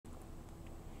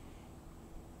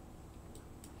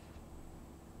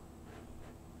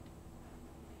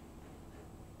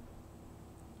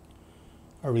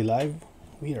Are we live?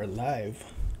 We are live.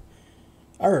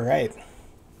 All right.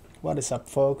 What is up,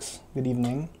 folks? Good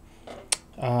evening.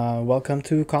 Welcome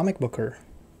to Comicbooker,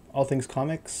 all things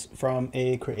comics from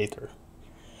a creator.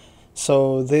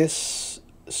 So this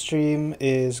stream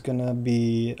is gonna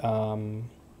be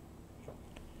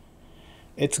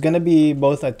it's gonna be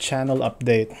both a channel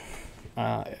update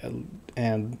uh,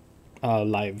 and a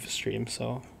live stream.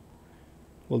 So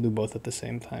we'll do both at the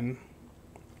same time.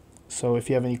 So if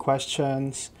you have any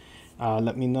questions,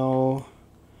 let me know.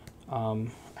 I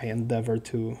endeavor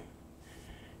to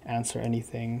answer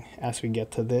anything as we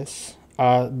get to this.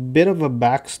 A bit of a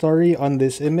backstory on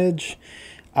this image.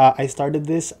 I started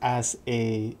this as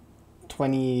a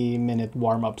 20-minute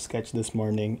warm-up sketch this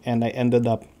morning, and I ended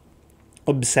up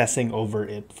obsessing over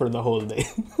it for the whole day.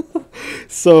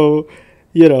 So,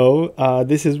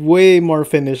 this is way more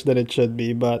finished than it should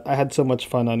be, but I had so much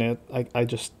fun on it. I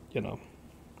just,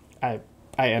 I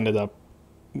ended up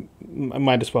I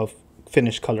might as well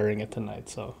finish coloring it tonight.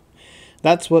 So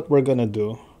that's what we're gonna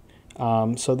do.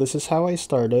 So this is how I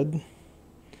started.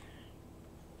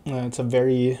 It's a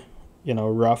very,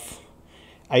 rough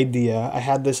idea. I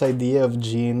had this idea of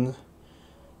Jean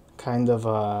kind of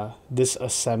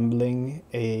disassembling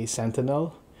a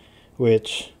Sentinel,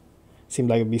 which seemed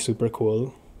like it'd be super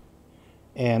cool.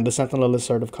 And the Sentinel is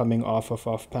sort of coming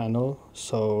off panel,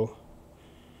 so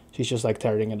she's just like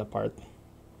tearing it apart.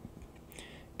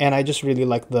 And I just really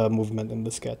like the movement in the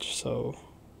sketch, so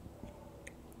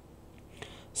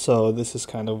this is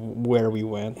kind of where we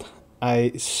went.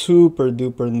 I super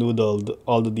duper noodled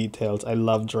all the details. I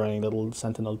love drawing little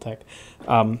Sentinel tech.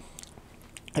 I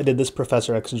did this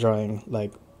Professor X drawing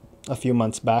like a few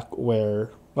months back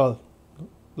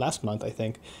last month I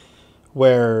think,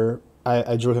 where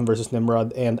I drew him versus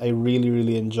Nimrod, and I really,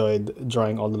 really enjoyed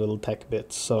drawing all the little tech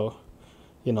bits. So,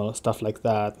 stuff like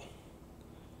that.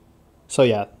 So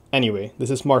yeah, anyway, this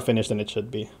is more finished than it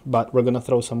should be, but we're gonna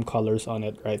throw some colors on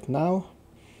it right now,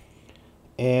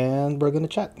 and we're gonna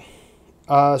chat.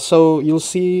 So you'll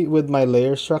see with my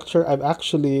layer structure, I've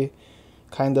actually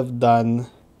kind of done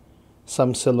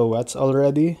some silhouettes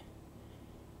already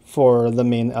for the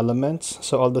main elements.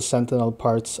 So all the Sentinel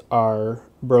parts are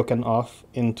broken off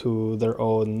into their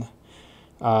own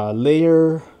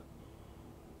layer.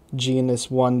 Jean is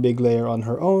one big layer on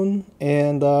her own,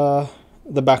 and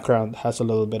the background has a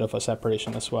little bit of a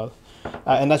separation as well.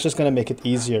 And that's just going to make it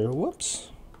easier. Whoops.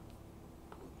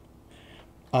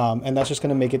 And that's just going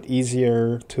to make it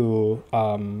easier to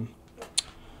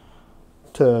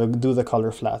do the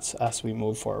color flats as we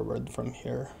move forward from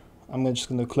here. I'm just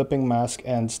going to clipping mask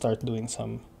and start doing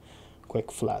some quick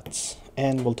flats.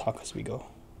 And we'll talk as we go.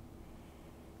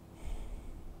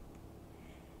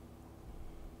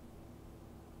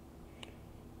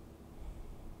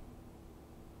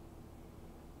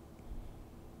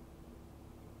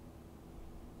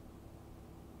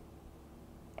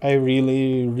 I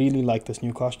really, really like this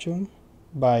new costume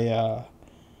by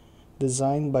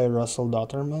designed by Russel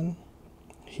Dauterman.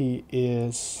 He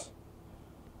is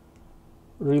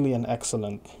really an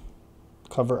excellent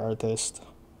cover artist.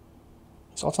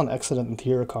 He's also an excellent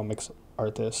interior comics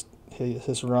artist.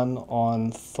 His run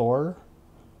on Thor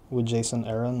with Jason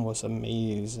Aaron was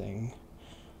amazing.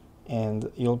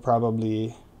 And you'll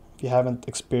probably, if you haven't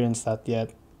experienced that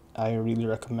yet, I really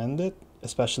recommend it,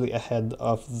 especially ahead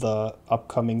of the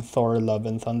upcoming Thor Love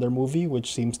and Thunder movie,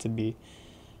 which seems to be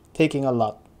taking a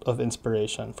lot of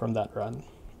inspiration from that run.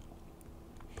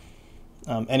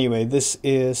 Anyway, this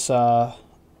is a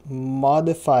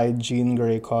modified Jean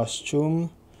Grey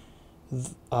costume,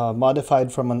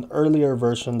 modified from an earlier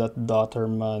version that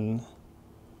Dauterman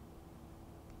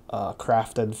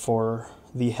crafted for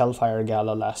the Hellfire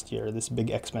Gala last year, this big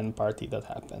X-Men party that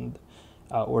happened.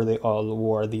 Where they all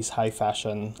wore these high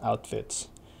fashion outfits.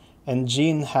 And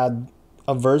Jean had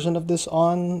a version of this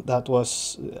on that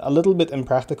was a little bit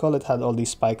impractical. It had all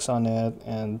these spikes on it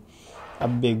and a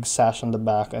big sash on the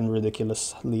back and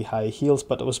ridiculously high heels,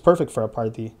 but it was perfect for a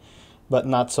party, but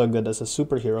not so good as a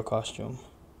superhero costume.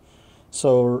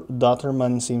 So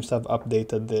Dauterman seems to have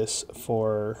updated this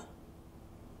for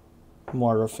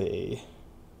more of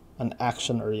an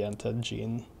action-oriented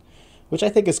Jean, which I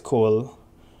think is cool.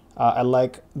 I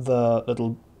like the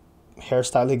little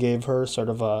hairstyle he gave her, sort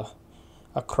of a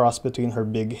cross between her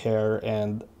big hair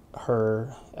and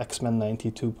her X-Men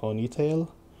 92 ponytail.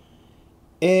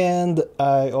 And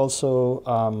I also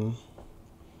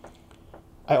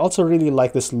really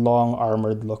like this long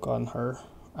armored look on her.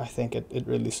 I think it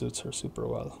really suits her super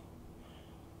well.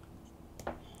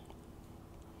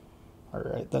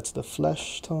 Alright, that's the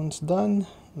flesh tones done.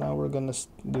 Now we're gonna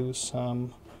do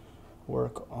some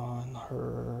work on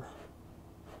her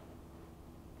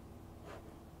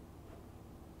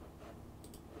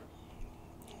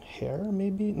hair,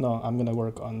 maybe? No, I'm gonna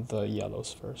work on the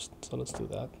yellows first, so let's do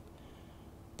that.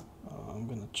 I'm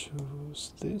gonna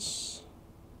choose this.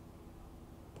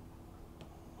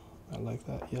 I like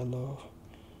that yellow.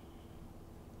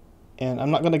 And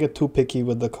I'm not gonna get too picky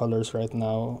with the colors right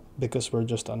now because we're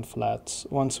just on flats.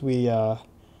 Once we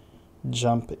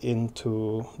jump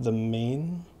into the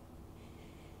main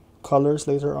colors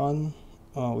later on,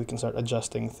 we can start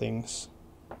adjusting things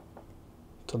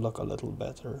to look a little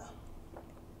better.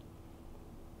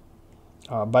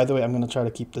 By the way, I'm gonna try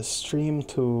to keep this stream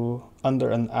to under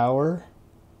an hour,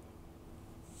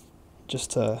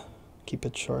 just to keep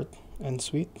it short and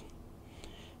sweet.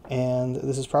 And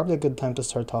this is probably a good time to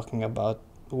start talking about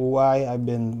why I've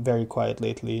been very quiet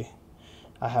lately.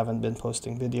 I haven't been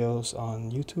posting videos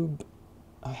on YouTube.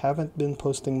 I haven't been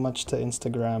posting much to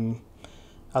Instagram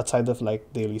outside of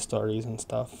like daily stories and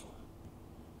stuff.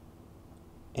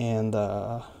 And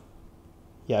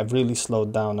yeah, I've really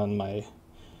slowed down on my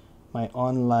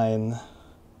online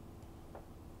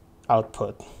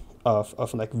output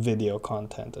of like video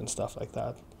content and stuff like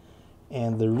that.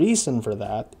 And the reason for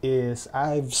that is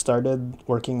I've started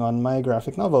working on my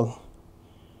graphic novel.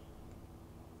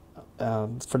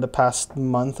 For the past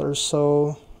month or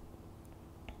so,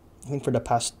 I think for the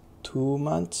past 2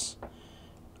 months,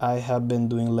 I have been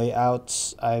doing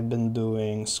layouts, I've been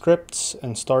doing scripts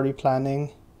and story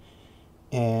planning,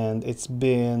 and it's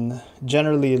been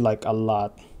generally like a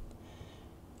lot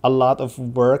of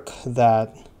work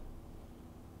that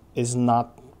is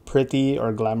not pretty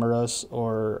or glamorous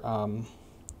or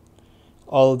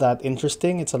all that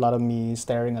interesting. It's a lot of me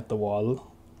staring at the wall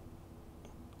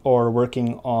or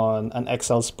working on an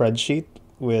Excel spreadsheet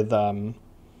with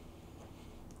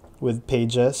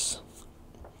pages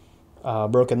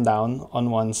broken down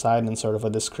on one side and sort of a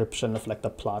description of like the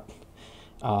plot.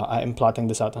 I am plotting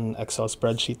this out on an Excel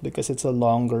spreadsheet because it's a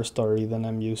longer story than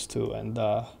I'm used to, and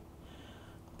I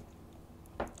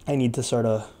need to sort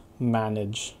of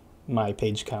manage my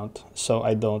page count so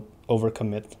I don't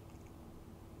overcommit.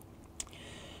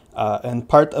 And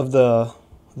part of the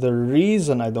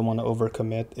reason I don't want to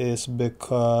overcommit is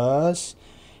because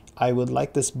I would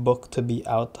like this book to be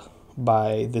out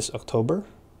by this October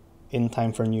in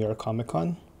time for New York Comic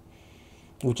Con,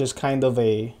 which is kind of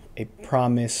a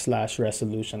promise /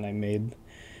 resolution I made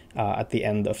at the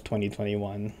end of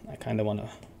 2021. I kind of want to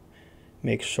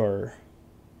make sure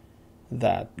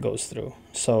that goes through.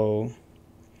 So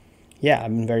yeah,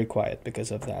 I've been very quiet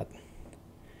because of that.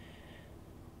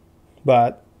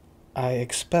 But I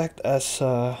expect as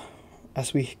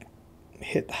we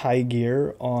hit high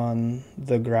gear on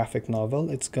the graphic novel,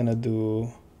 it's gonna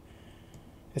be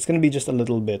just a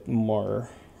little bit more.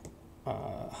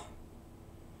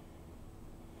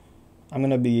 I'm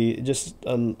gonna be just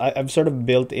I've sort of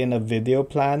built in a video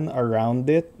plan around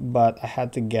it, but I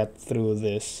had to get through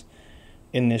this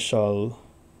initial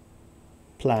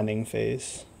planning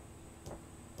phase.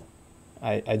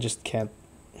 I just can't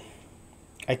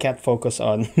focus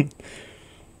on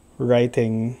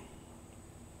writing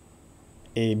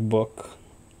a book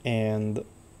and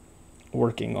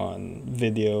working on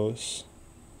videos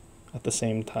at the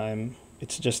same time.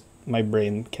 It's just my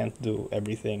brain can't do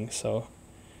everything, so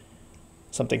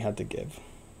something had to give.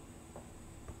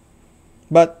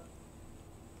 But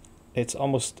it's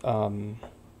almost the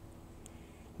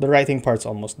writing part's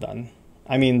almost done.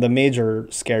 I mean, the major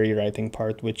scary writing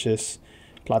part, which is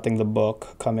plotting the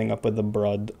book, coming up with a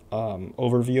broad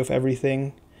overview of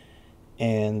everything,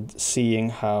 and seeing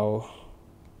how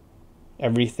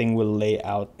everything will lay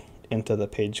out into the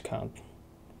page count.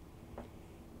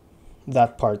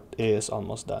 That part is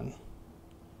almost done.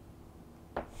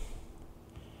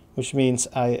 Which means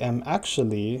I am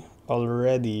actually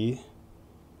already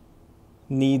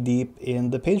knee-deep in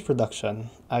the page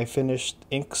production. I finished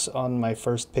inks on my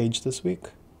first page this week.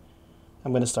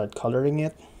 I'm going to start coloring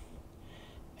it.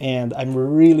 And I'm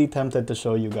really tempted to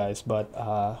show you guys, but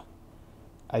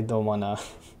I don't want to...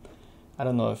 I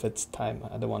don't know if it's time.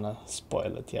 I don't want to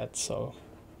spoil it yet, so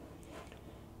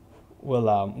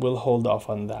we'll hold off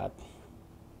on that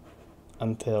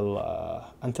until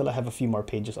I have a few more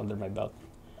pages under my belt.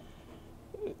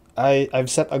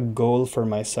 I've set a goal for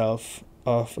myself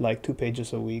of like 2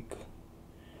 pages a week,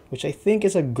 which I think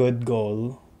is a good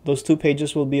goal. Those 2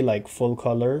 pages will be like full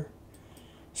color,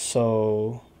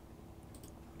 so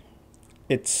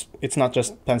it's not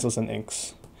just pencils and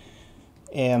inks.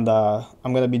 And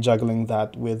I'm gonna be juggling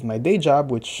that with my day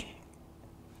job, which,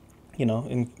 you know,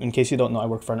 in case you don't know, I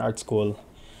work for an art school,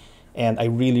 and I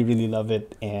really, really love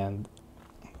it, and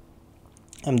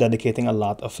I'm dedicating a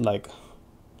lot of, like,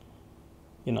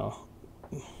 you know,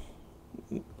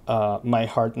 my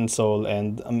heart and soul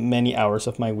and many hours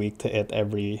of my week to it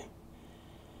every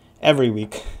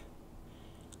week.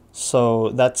 So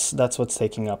that's what's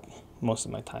taking up most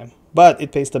of my time. But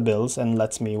it pays the bills and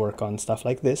lets me work on stuff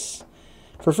like this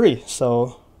for free.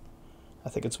 So I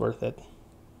think it's worth it.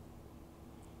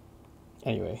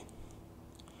 Anyway.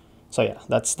 So yeah,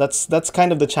 that's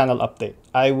kind of the channel update.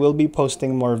 I will be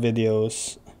posting more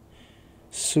videos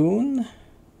soon.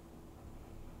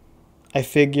 I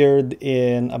figured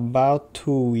in about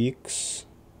 2 weeks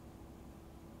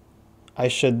I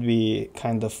should be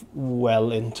kind of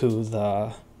well into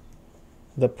the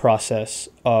process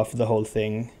of the whole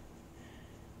thing,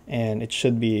 and it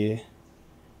should be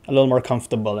a little more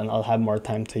comfortable, and I'll have more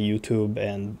time to YouTube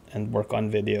and work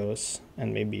on videos.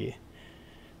 And maybe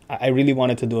I really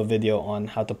wanted to do a video on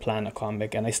how to plan a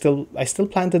comic, and I still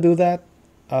plan to do that.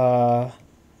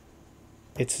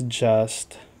 It's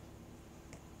just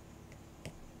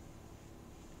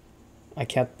I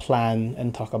can't plan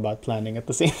and talk about planning at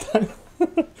the same time.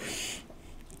 If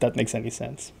that makes any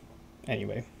sense.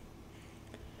 Anyway.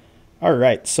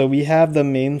 Alright, so we have the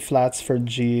main flats for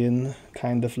Jean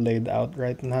kind of laid out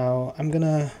right now. I'm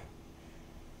gonna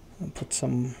put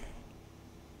some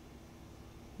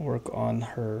work on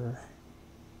her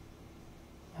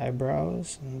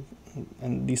eyebrows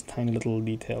and these tiny little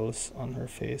details on her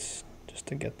face just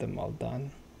to get them all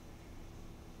done.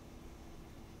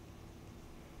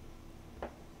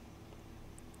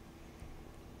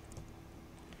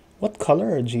 What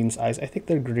color are Jean's eyes? I think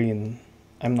they're green.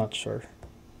 I'm not sure.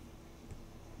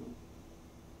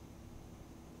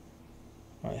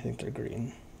 I think they're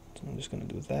green. So I'm just gonna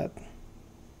do that.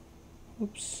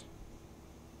 Oops.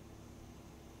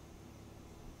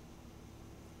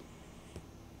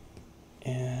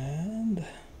 And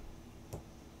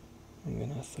I'm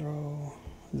gonna throw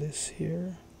this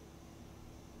here.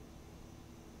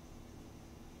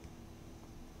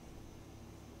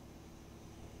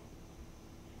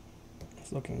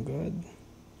 It's looking good.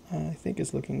 I think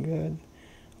it's looking good.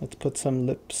 Let's put some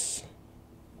lips.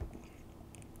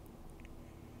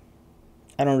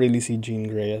 I don't really see Jean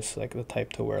Grey as like the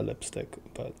type to wear lipstick,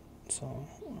 but so,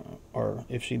 or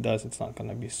if she does, it's not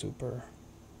gonna be super.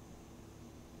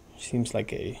 She seems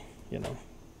like a, you know,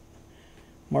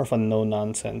 more of a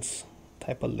no-nonsense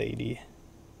type of lady.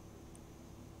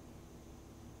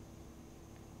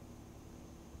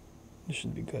 This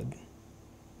should be good.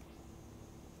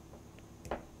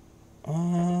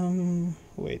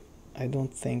 Wait, I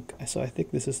don't think, so I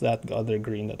think this is that other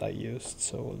green that I used,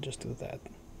 so we'll just do that.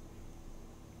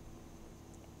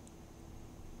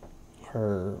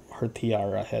 Her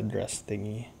tiara headdress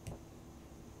thingy.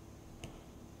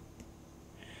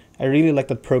 I really like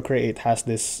that Procreate has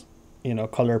this, you know,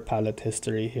 color palette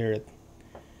history here.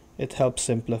 It helps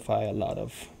simplify a lot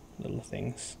of little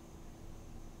things.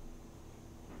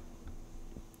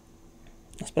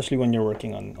 Especially when you're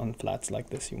working on flats like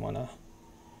this, you want to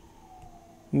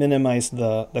minimize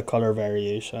the color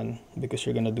variation because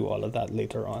you're going to do all of that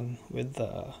later on with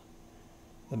the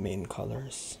main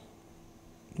colors.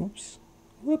 Whoops.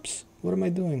 Whoops. What am I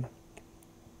doing?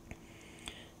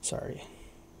 Sorry.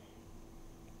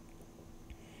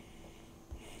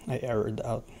 I errored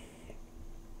out.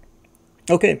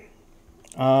 Okay.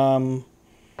 That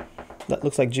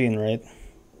looks like Jean, right?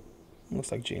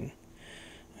 Looks like Jean.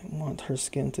 I want her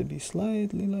skin to be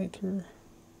slightly lighter.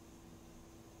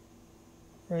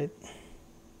 Right.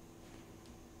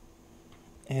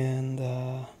 And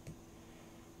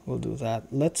we'll do that.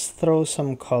 Let's throw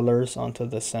some colors onto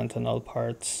the sentinel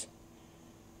parts.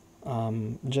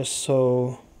 Just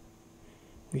so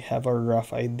we have a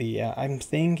rough idea. I'm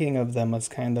thinking of them as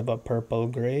kind of a purple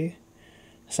gray.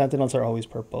 Sentinels are always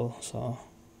purple, so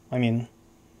I mean,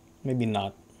 maybe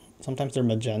not. Sometimes they're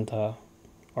magenta,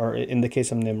 or in the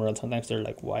case of Nimrod, sometimes they're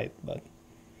like white, but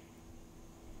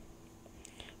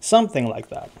something like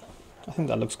that. I think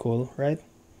that looks cool, right?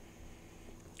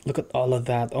 Look at all of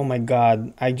that. Oh my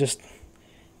god, I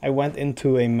went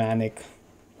into a manic,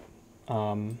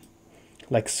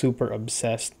 like super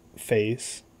obsessed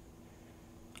phase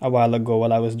a while ago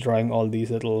while I was drawing all these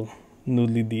little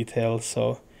noodly details.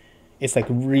 So it's like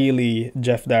really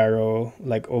Jeff Darrow,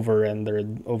 like over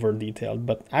rendered, over detailed,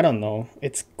 but I don't know.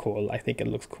 It's cool. I think it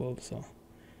looks cool, so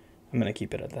I'm gonna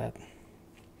keep it at that.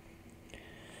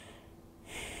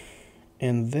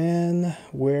 And then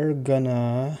we're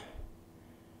gonna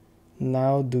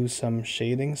now do some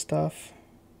shading stuff.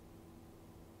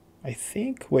 I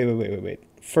think, wait.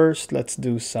 First, let's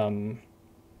do some,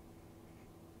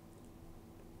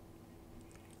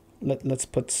 let's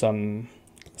put some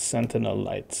sentinel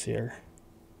lights here.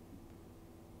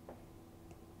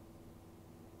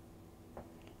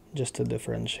 just to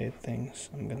differentiate things.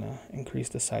 I'm gonna increase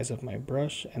the size of my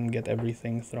brush and get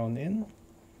everything thrown in.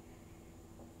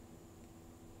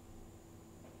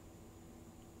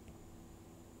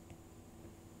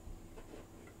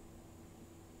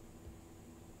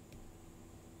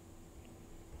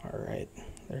 All right,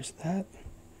 there's that.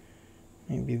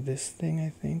 Maybe this thing, I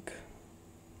think.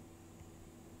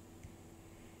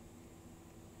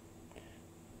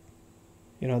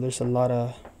 You know, there's a lot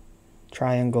of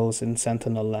triangles in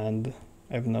Sentinel Land,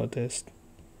 I've noticed.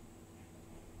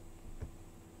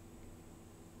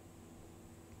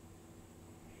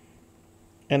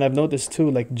 And I've noticed too,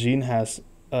 like Jean has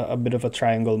a bit of a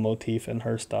triangle motif in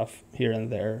her stuff here and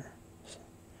there.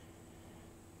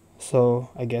 So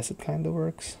I guess it kind of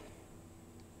works.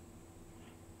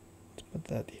 Let's put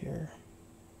that here.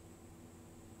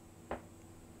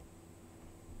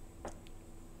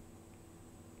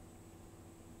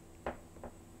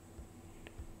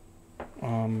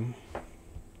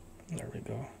 There we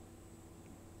go.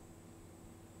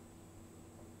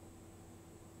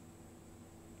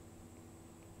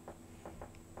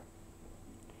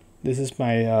 This is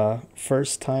my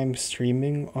first time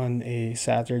streaming on a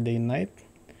Saturday night,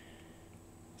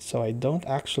 so I don't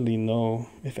actually know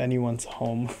if anyone's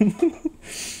home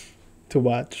to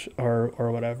watch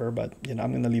or whatever, but you know,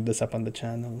 I'm gonna leave this up on the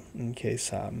channel in case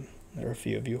there are a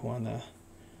few of you who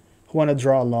wanna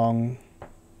draw along,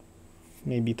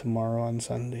 maybe tomorrow on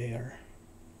Sunday or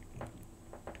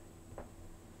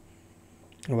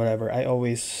whatever. I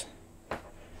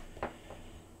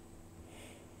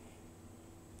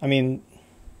mean,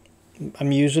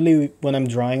 when I'm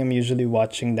drawing, I'm usually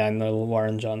watching Daniel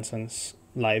Warren Johnson's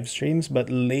live streams,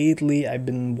 but lately I've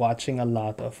been watching a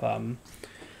lot of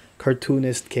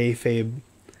cartoonist kayfabe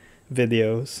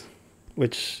videos,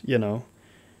 which, you know,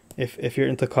 if you're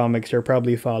into comics, you're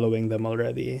probably following them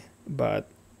already, but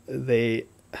they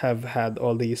have had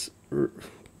all this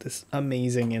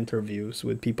amazing interviews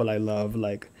with people I love,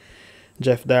 like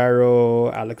Jeff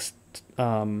Darrow,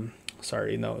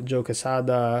 Joe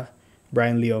Quesada,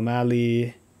 Brian Lee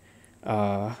O'Malley,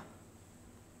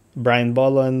 Brian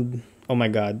Bolland. Oh my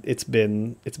god, it's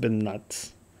been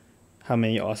nuts how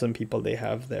many awesome people they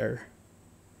have there.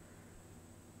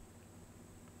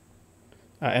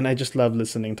 And I just love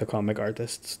listening to comic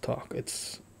artists talk.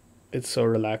 It's so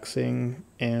relaxing,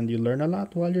 and you learn a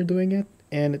lot while you're doing it,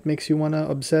 and it makes you want to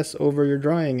obsess over your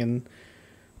drawing and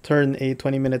turn a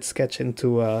 20-minute sketch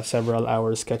into a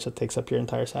several-hour sketch that takes up your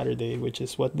entire Saturday, which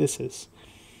is what this is.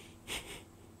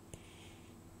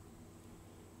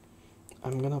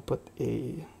 I'm gonna put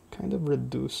a kind of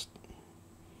reduced,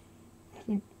 I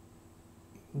think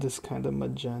this kind of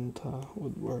magenta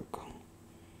would work.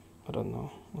 I don't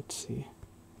know, let's see.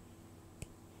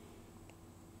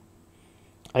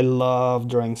 I love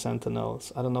drawing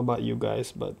sentinels. I don't know about you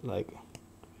guys, but like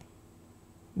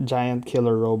giant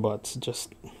killer robots,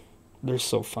 just they're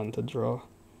so fun to draw.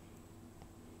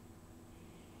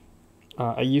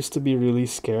 I used to be really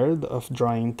scared of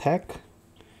drawing tech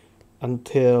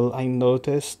until I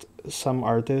noticed some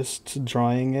artists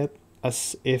drawing it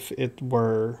as if it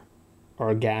were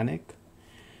organic,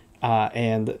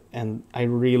 and I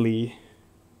really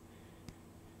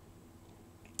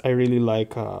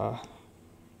like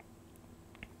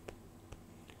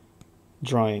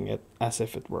drawing it as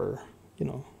if it were, you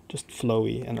know, just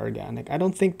flowy and organic. I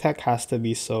don't think tech has to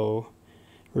be so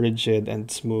rigid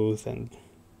and smooth and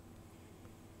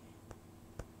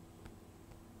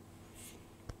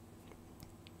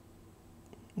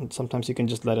sometimes you can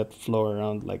just let it flow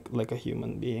around like a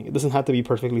human being. It doesn't have to be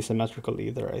perfectly symmetrical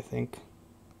either, I think.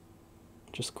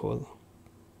 Just cool.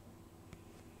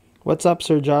 What's up,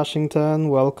 Sir Joshington?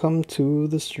 Welcome to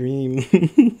the stream.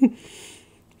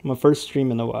 My first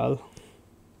stream in a while.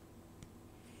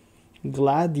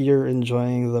 Glad you're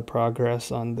enjoying the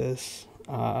progress on this.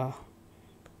 Yeah,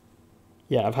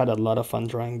 I've had a lot of fun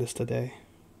drawing this today.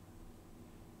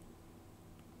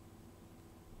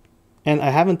 And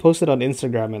I haven't posted on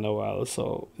Instagram in a while,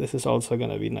 so this is also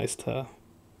gonna be nice to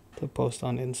post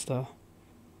on Insta.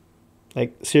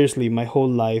 Like, seriously, my whole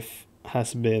life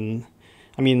has been,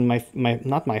 I mean, my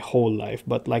not my whole life,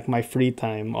 but like my free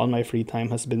time, all my free time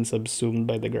has been subsumed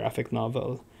by the graphic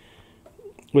novel,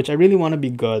 which I really want to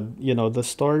be good. You know, the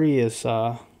story is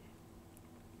a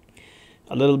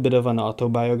little bit of an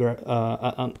autobiography.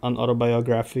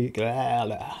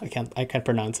 I can't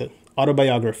pronounce it.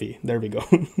 Autobiography. There we go.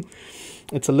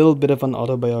 It's a little bit of an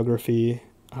autobiography,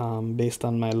 based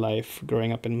on my life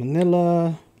growing up in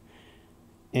Manila,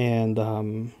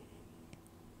 and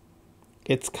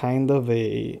it's kind of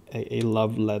a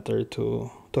love letter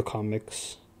to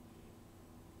comics.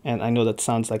 And I know that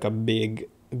sounds like a big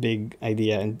big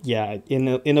idea, and yeah,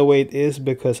 in a way it is,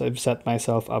 because I've set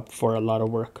myself up for a lot of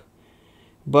work.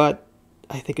 But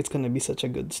I think it's gonna be such a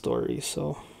good story,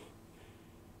 so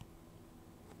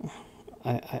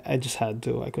I just had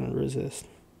to. I couldn't resist.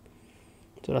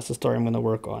 So that's the story I'm gonna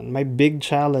work on. My big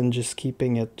challenge is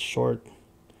keeping it short,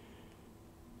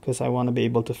 because I want to be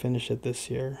able to finish it this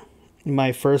year.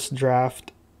 My first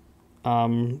draft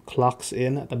clocks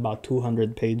in at about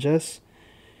 200 pages,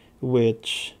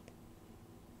 which,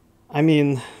 I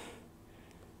mean,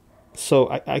 so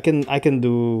I can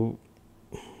do,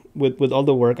 with all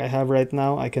the work I have right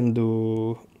now, I can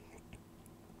do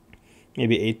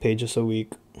maybe 8 pages a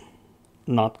week,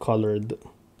 not colored.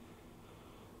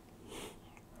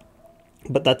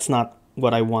 But that's not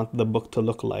what I want the book to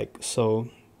look like. So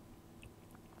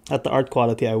at the art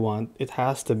quality I want, it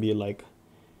has to be like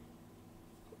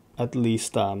at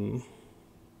least at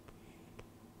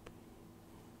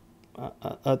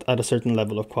a certain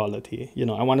level of quality. You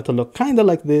know, I want it to look kind of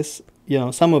like this. You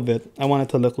know, some of it I want it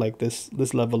to look like this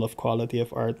level of quality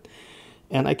of art,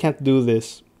 and I can't do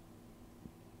this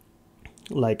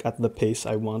like at the pace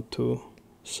I want to.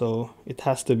 So it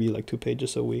has to be like 2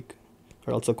 pages a week,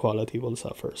 or else the quality will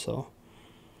suffer. So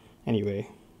anyway,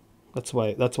 that's why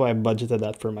I budgeted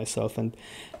that for myself, and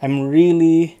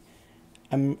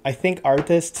I think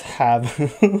artists have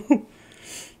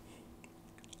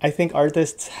I think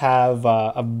artists have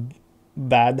a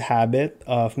bad habit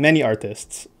of, many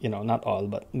artists, you know, not all,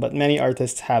 but many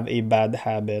artists have a bad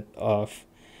habit of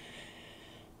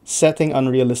setting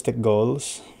unrealistic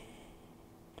goals.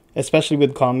 Especially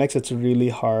with comics, it's really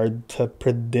hard to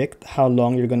predict how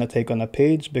long you're going to take on a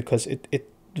page, because it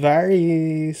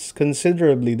varies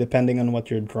considerably depending on what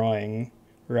you're drawing,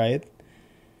 right?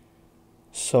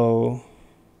 So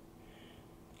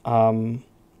I'm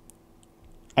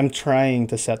trying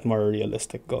to set more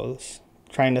realistic goals.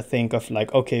 Trying to think of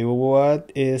like, okay,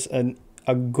 what is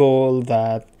a goal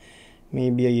that may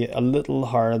be a little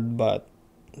hard, but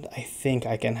I think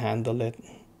I can handle it.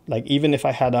 Like, even if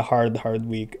I had a hard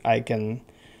week, I can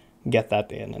get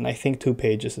that in. And I think 2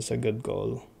 pages is a good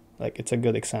goal. Like, it's a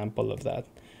good example of that.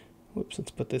 Whoops,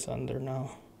 let's put this under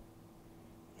now.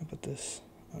 I'll put this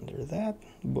under that.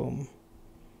 Boom.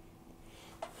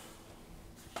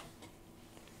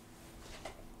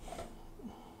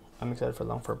 I'm excited for a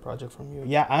long form project from you.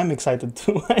 Yeah, I'm excited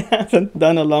too. I haven't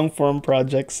done a long form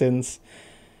project since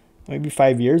maybe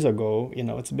 5 years ago. You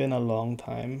know, it's been a long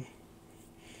time.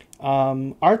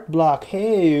 Art Block,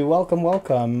 hey,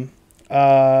 welcome.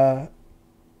 Have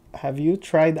you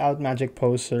tried out Magic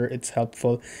Poser? It's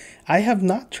helpful. I have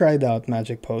not tried out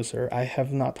Magic Poser. I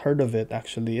have not heard of it,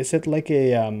 actually. Is it like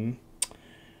a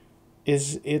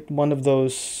is it one of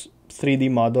those 3D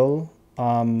model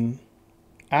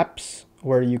apps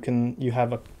where you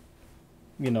have a,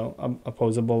 you know, a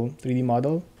posable 3D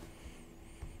model?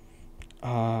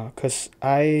 Cause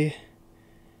I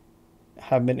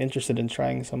have been interested in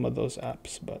trying some of those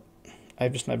apps, but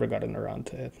I've just never gotten around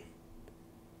to it.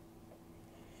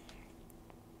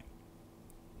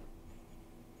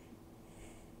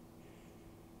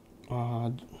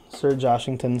 Sir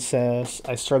Joshington says,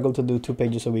 I struggle to do 2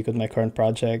 pages a week with my current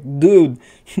project. Dude,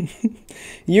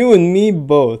 you and me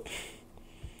both.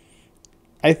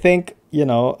 I think, you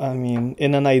know, I mean,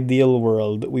 in an ideal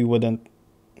world, we wouldn't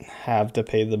have to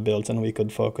pay the bills and we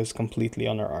could focus completely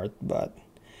on our art, but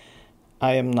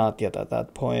I am not yet at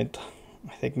that point.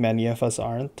 I think many of us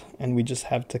aren't, and we just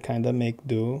have to kind of make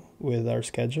do with our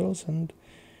schedules and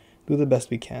do the best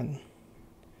we can.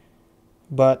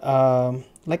 But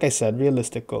like I said,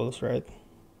 realistic goals, right?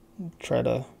 Try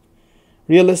to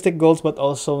realistic goals, but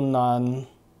also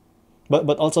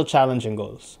but also challenging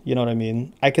goals. You know what I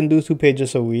mean? I can do 2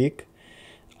 pages a week.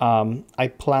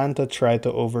 I plan to try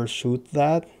to overshoot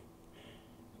that,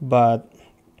 but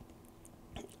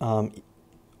on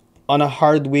a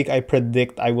hard week, I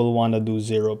predict I will want to do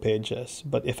 0 pages.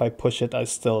 But if I push it, I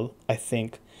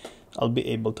think I'll be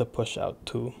able to push out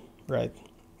 2, right?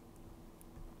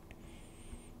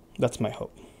 That's my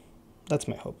hope. That's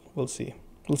my hope. We'll see.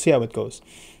 We'll see how it goes.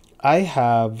 I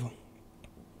have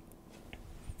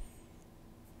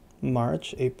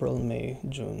March, April, May,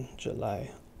 June,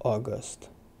 July, August.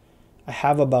 I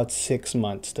have about 6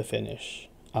 months to finish.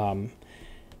 And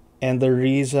the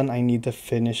reason I need to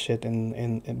finish it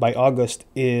by August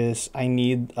is I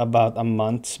need about a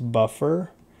month's buffer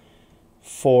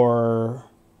for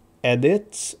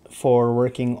edits, for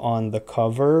working on the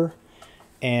cover,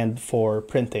 and for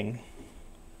printing.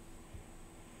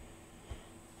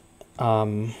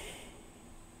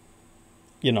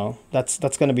 you know, that's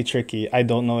going to be tricky. I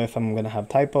don't know if I'm going to have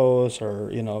typos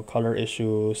or, you know, color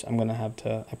issues. I'm going to have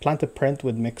to, I plan to print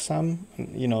with Mixam.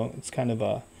 You know, it's kind of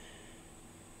a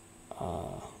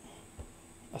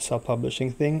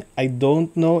self-publishing thing. I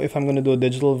don't know if I'm going to do a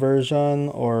digital version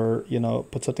or, you know,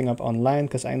 put something up online,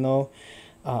 because I know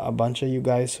a bunch of you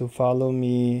guys who follow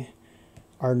me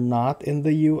are not in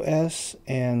the US,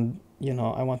 and, you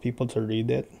know, I want people to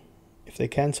read it if they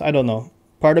can. So I don't know.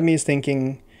 Part of me is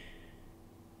thinking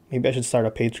maybe I should start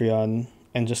a Patreon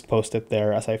and just post it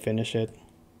there as I finish it.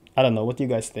 I don't know. What do you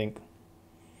guys think?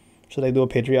 Should I do a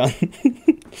Patreon?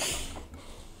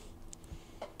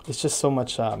 It's just so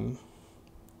much. I'm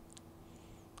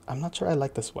not sure I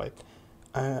like this white.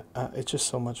 It's just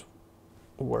so much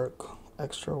work,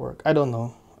 extra work. I don't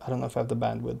know. I don't know if I have the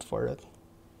bandwidth for it.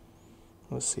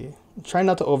 We'll see. Try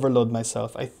not to overload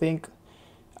myself. I think,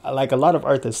 like a lot of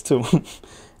artists too,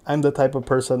 I'm the type of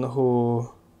person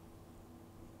who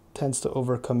tends to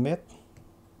overcommit,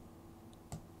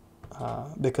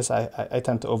 because I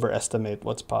tend to overestimate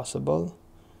what's possible.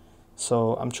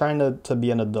 So I'm trying to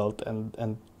be an adult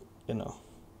and you know,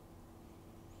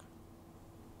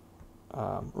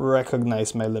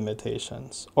 recognize my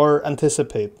limitations or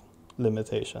anticipate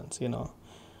limitations, you know.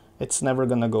 It's never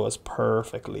gonna go as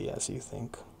perfectly as you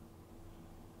think.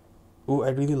 Ooh, I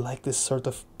really like this sort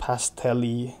of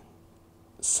pastel-y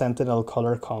Sentinel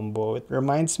color combo. It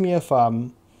reminds me of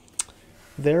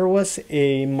there was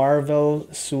a Marvel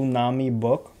Tsunami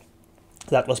book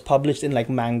that was published in like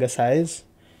manga size.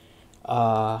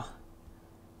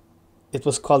 It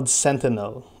was called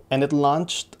Sentinel, and it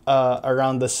launched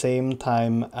around the same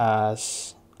time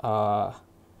as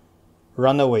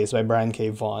Runaways by Brian K.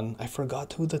 Vaughan. I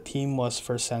forgot who the team was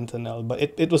for Sentinel, but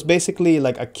it was basically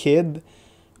like a kid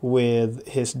with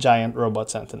his giant robot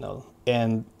Sentinel.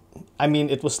 And I mean,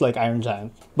 it was like Iron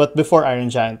Giant, but before Iron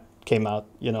Giant came out,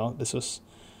 you know, this was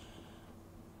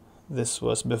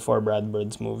before Brad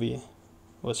Bird's movie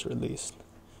was released.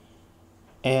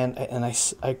 And I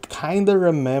kind of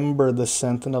remember the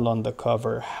Sentinel on the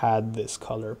cover had this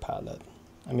color palette.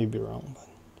 I may be wrong, but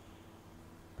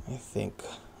I think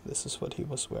this is what he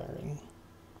was wearing.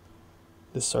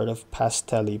 This sort of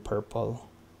pastel-y purple.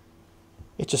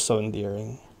 It's just so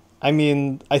endearing. I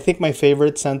mean, I think my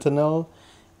favorite Sentinel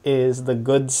is the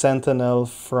good Sentinel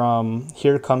from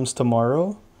Here Comes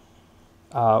Tomorrow,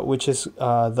 which is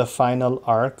the final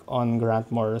arc on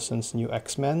Grant Morrison's new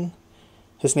X-Men.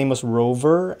 His name was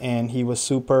Rover, and he was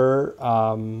super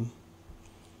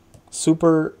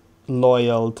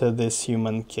loyal to this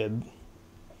human kid.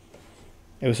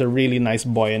 It was a really nice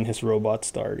boy and his robot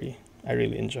story. I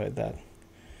really enjoyed that.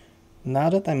 Now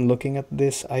that I'm looking at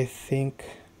this, I think...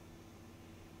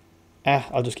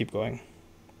 I'll just keep going.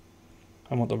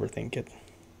 I won't overthink it.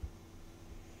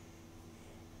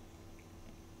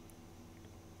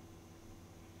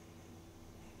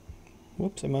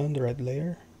 Whoops, am I on the right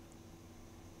layer?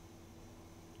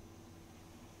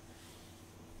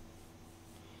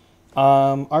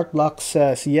 Art Block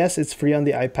says, yes, it's free on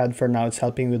the iPad for now. It's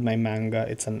helping with my manga.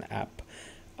 It's an app.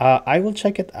 I will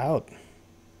check it out.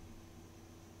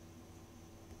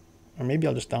 Or maybe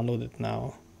I'll just download it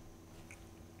now.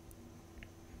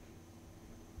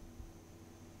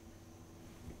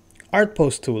 Art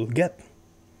Post tool, get.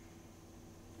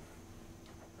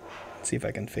 Let's see if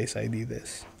I can Face ID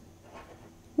this.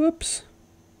 Whoops.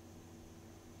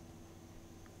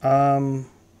 I'll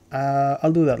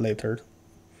do that later.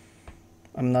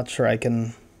 I'm not sure I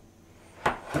can.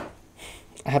 I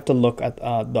have to look at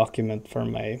a document for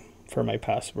my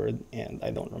password, and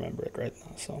I don't remember it right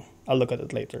now, so I'll look at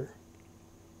it later.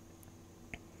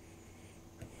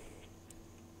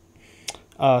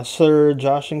 Sir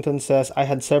Joshington says, I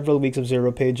had several weeks of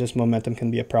 0 pages. Momentum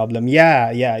can be a problem.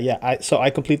 Yeah. So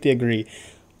I completely agree.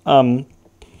 My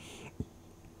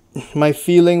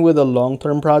feeling with a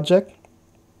long-term project,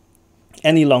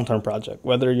 any long-term project,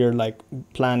 whether you're like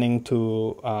planning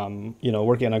to,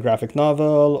 working on a graphic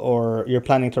novel, or you're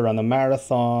planning to run a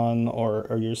marathon,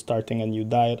 or you're starting a new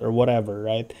diet or whatever,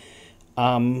 right?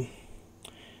 I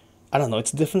don't know,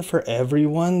 it's different for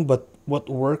everyone, but what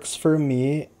works for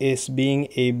me is being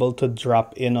able to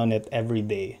drop in on it every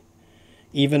day,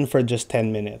 even for just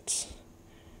 10 minutes.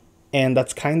 And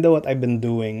that's kind of what I've been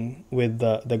doing with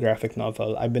the graphic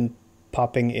novel. I've been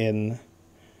popping in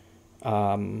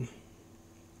a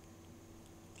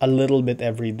little bit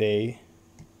every day.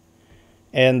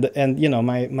 And you know,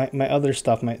 my other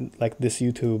stuff, like this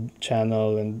YouTube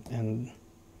channel and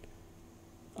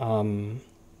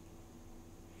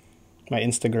my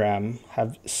Instagram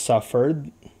have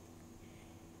suffered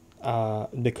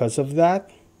because of that.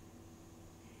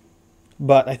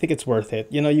 but I think it's worth it.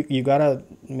 You know, you gotta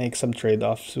make some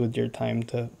trade-offs with your time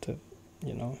to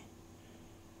you know,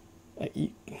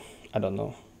 I, I don't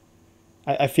know.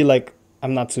 I feel like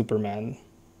I'm not Superman,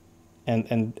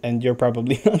 and you're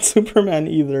probably not Superman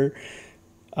either.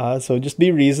 So just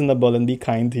be reasonable and be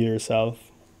kind to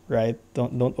yourself, right?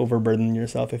 Don't overburden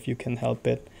yourself if you can help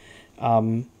it.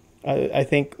 I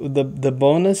think the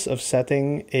bonus of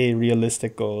setting a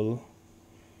realistic goal,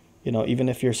 you know, even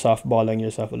if you're softballing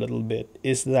yourself a little bit,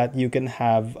 is that you can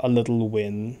have a little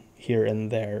win here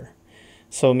and there.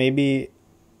 So maybe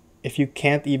if you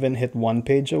can't even hit one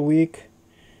page a week,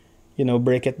 you know,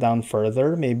 break it down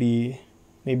further. Maybe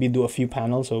do a few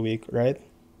panels a week, right?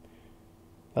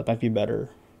 That might be better.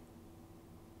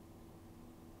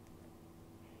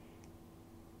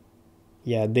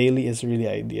 Yeah, daily is really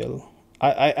ideal.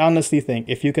 I honestly think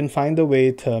if you can find a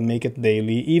way to make it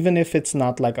daily, even if it's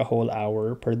not like a whole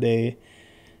hour per day,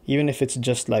 even if it's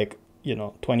just like, you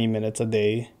know, 20 minutes a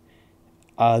day,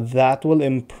 that will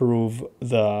improve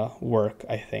the work,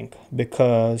 I think,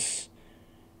 because,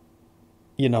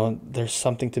 you know, there's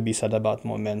something to be said about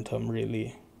momentum,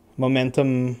 really.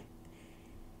 Momentum,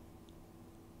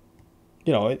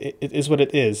 you know, it is what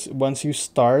it is. Once you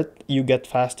start, you get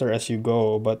faster as you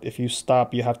go, but if you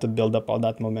stop, you have to build up all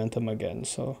that momentum again.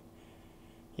 So,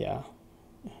 yeah,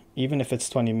 even if it's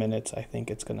 20 minutes, I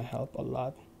think it's going to help a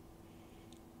lot.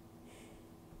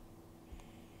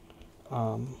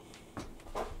 Um,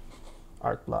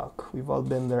 art block. We've all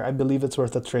been there. I believe it's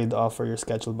worth a trade off for your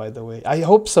schedule, by the way. I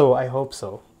hope so. I hope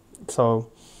so. So,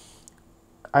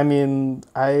 I mean,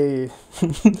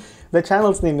 the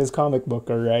channel's name is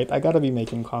Comicbooker, right? I gotta be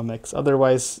making comics.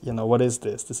 Otherwise, you know, what is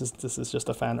this? This is just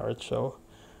a fan art show.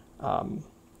 Um,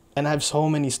 and I have so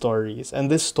many stories, and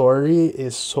this story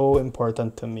is so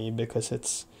important to me because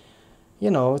it's, you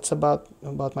know, it's about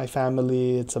my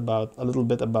family. It's about a little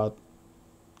bit about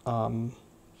um,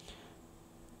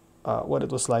 what it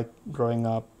was like growing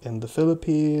up in the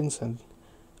Philippines, and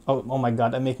oh my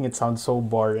God, I'm making it sound so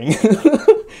boring.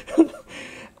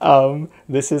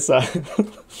 This is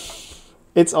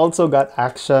it's also got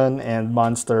action and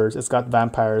monsters. It's got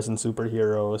vampires and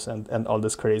superheroes and all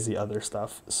this crazy other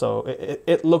stuff. So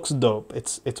it looks dope.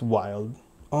 It's wild.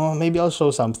 Oh, maybe I'll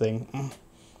show something.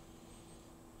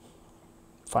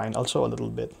 Fine, I'll show a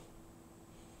little bit.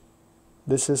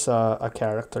 This is a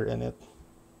character in it.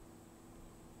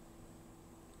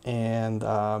 And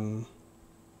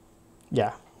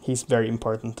yeah, he's very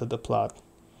important to the plot.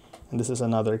 And this is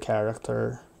another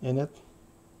character in it,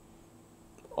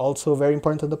 also very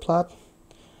important to the plot.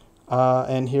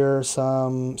 And here are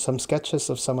some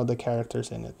sketches of some of the characters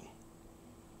in it.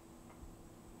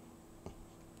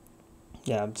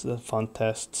 Yeah, it's the font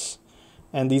tests.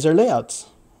 And these are layouts.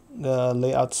 The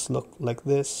layouts look like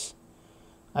this.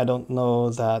 I don't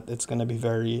know that it's going to be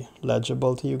very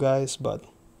legible to you guys, but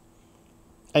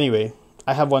anyway,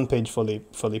 I have one page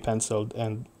fully penciled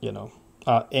and, you know,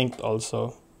 inked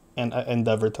also, and I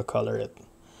endeavor to color it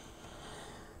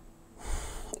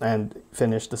and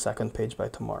finish the second page by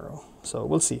tomorrow. So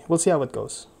we'll see how it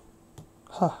goes.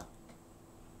 Huh.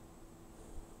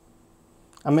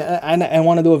 I mean, I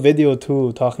want to do a video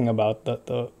too talking about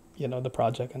the you know, the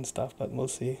project and stuff, but we'll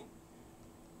see.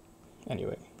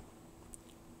 Anyway,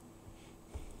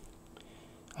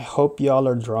 I hope y'all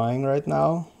are drawing right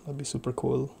now. That'd be super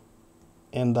cool.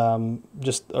 And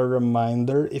just a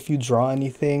reminder, if you draw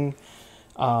anything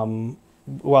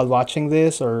while watching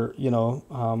this, or, you know,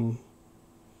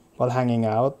 while hanging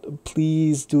out,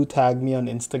 please do tag me on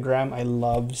Instagram. I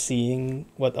love seeing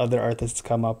what other artists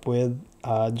come up with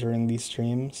during these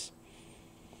streams.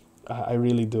 I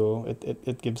really do.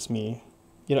 It gives me,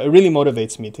 you know, it really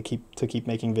motivates me to keep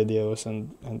making videos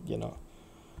and you know,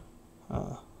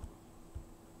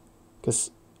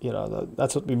 because you know,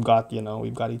 that's what we've got. You know,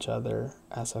 we've got each other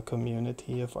as a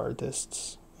community of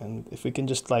artists, and if we can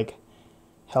just like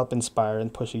help inspire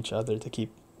and push each other to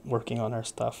keep working on our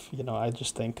stuff, you know, I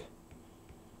just think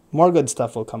more good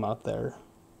stuff will come out there.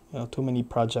 You know, too many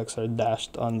projects are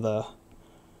dashed on the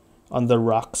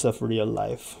rocks of real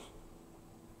life.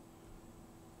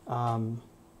 I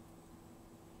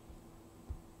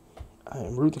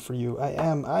am rooting for you.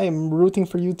 I am rooting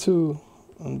for you too.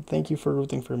 And thank you for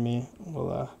rooting for me.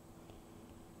 Well,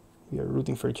 we are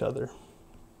rooting for each other.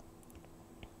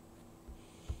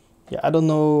 Yeah, I don't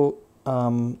know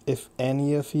if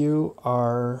any of you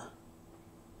are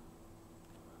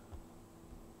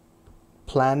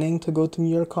planning to go to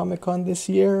New York Comic Con this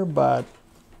year, but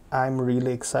I'm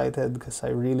really excited because I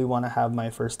really want to have my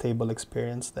first table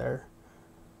experience there.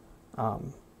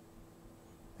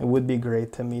 It would be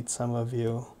great to meet some of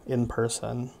you in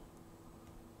person.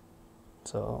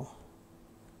 So,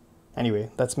 Anyway,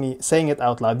 that's me saying it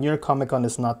out loud. New York Comic Con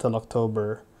is not till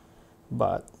October,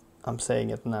 but I'm saying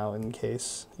it now in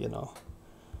case, you know,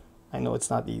 I know it's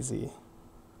not easy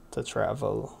to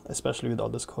travel, especially with all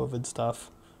this COVID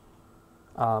stuff.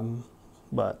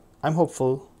 But I'm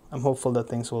hopeful. I'm hopeful that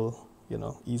things will, you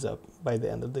know, ease up by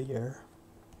the end of the year.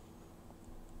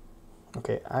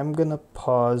 Okay, I'm gonna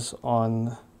pause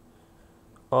on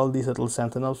all these little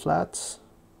sentinel flats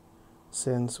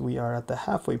since we are at the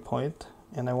halfway point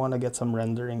and I want to get some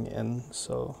rendering in,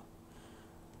 so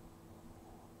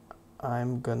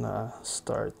I'm gonna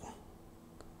start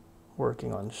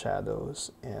working on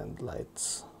shadows and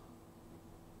lights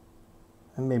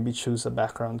and maybe choose a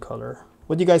background color.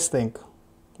 What do you guys think?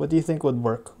 What do you think would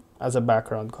work as a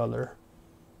background color?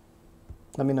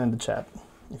 Let me know in the chat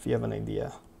if you have an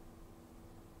idea.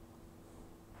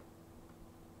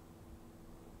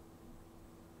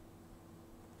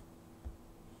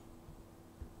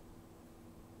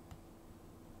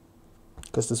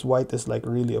 Because this white is like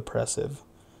really oppressive.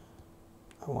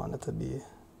 I want it to be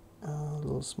a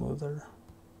little smoother.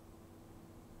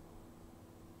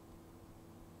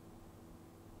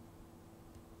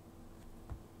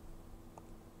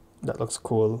 That looks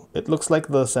cool. It looks like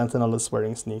the Sentinel is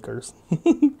wearing sneakers.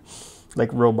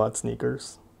 Like robot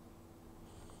sneakers.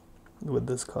 With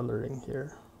this coloring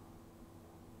here.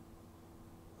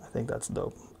 I think that's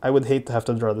dope. I would hate to have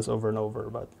to draw this over and over,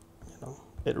 but you know,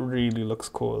 it really looks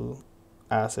cool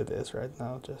as it is right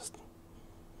now. Just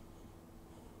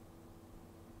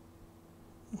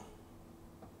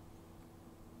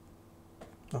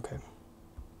okay.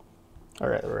 All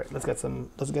right. Let's get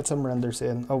some renders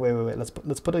in. Oh wait. Let's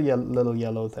put a little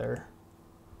yellow there.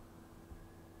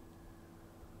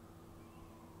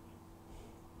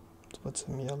 Let's put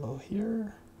some yellow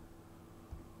here.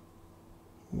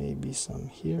 Maybe some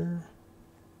here.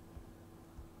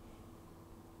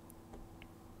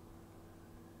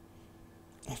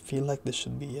 I feel like this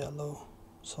should be yellow,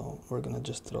 so we're gonna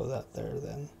just throw that there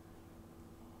then.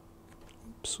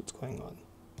 Oops, what's going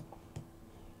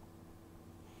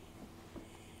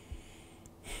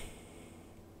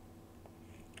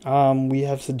on? We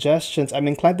have suggestions. I'm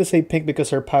inclined to say pink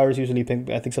because her power is usually pink,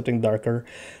 but I think something darker.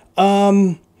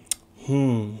 You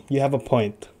have a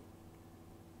point.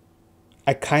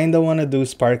 I kind of want to do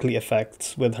sparkly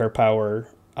effects with her power.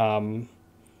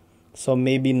 So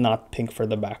maybe not pink for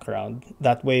the background.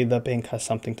 That way the pink has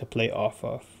something to play off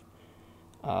of.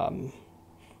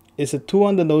 Is it too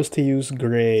on the nose to use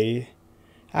gray?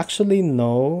 Actually,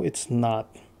 no, it's not.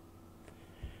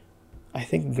 I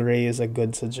think gray is a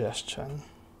good suggestion.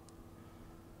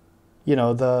 You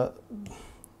know,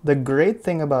 the great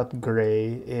thing about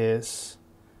gray is,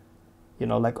 you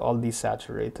know, like all these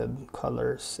saturated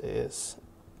colors is,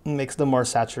 makes the more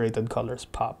saturated colors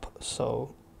pop.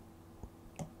 So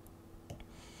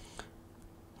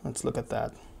let's look at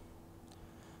that.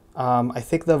 I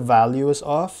think the value is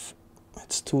off.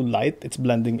 It's too light. It's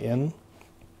blending in.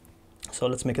 So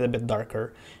let's make it a bit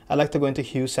darker. I like to go into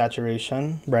hue,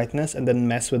 saturation, brightness, and then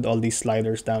mess with all these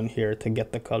sliders down here to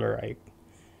get the color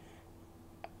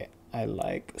I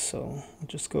like. So I'll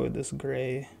just go with this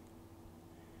gray.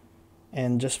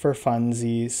 And just for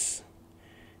funsies,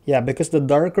 yeah, because the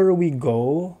darker we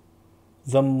go,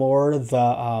 the more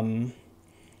the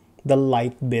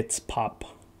light bits pop.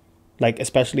 Like,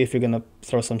 especially if you're gonna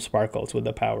throw some sparkles with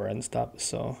the power and stuff.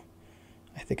 So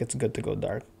I think it's good to go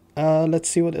dark. Let's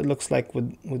see what it looks like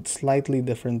with slightly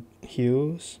different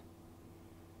hues.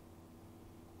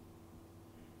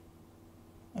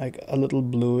 Like a little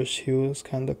bluish hue is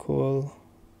kind of cool.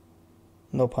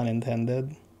 No pun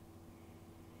intended.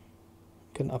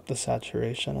 Can up the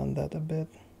saturation on that a bit.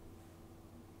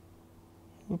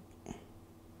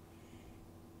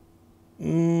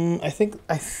 I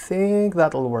think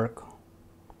that'll work.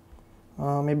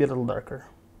 Maybe a little darker.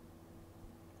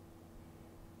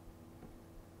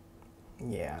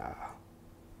 Yeah.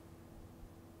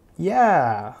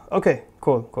 Okay,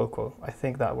 cool. I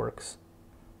think that works.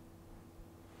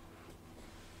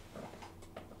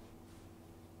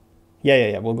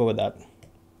 Yeah, we'll go with that.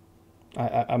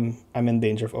 I'm in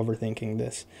danger of overthinking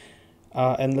this.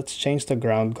 And let's change the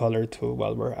ground color too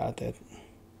while we're at it.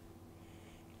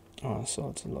 So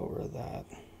let's lower that.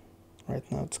 Right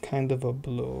now it's kind of a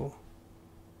blue.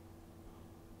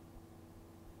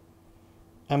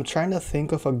 I'm trying to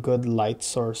think of a good light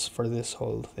source for this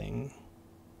whole thing.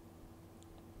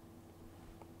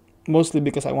 Mostly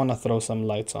because I want to throw some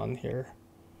lights on here.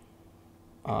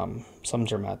 Some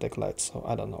dramatic lights, so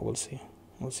I don't know, we'll see.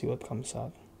 We'll see what comes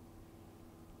out.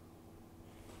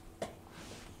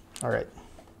 All right.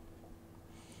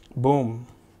 Boom.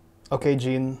 Okay,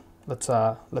 Gene, let's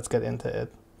get into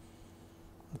it.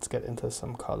 Let's get into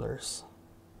some colors.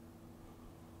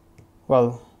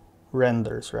 Well,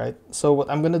 renders, right? So what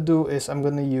I'm gonna do is I'm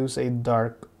gonna use a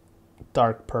dark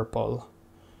purple,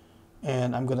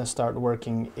 and I'm gonna start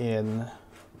working in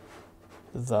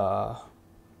the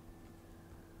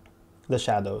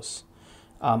shadows.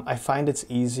 I find it's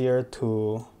easier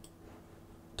to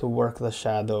work the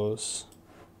shadows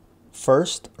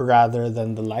first rather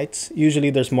than the lights.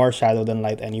 Usually there's more shadow than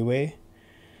light anyway.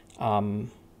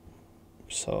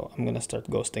 So I'm gonna start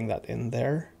ghosting that in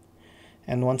there.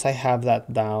 And once I have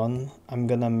that down, I'm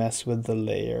gonna mess with the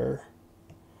layer.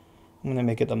 I'm gonna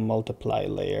make it a multiply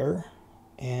layer,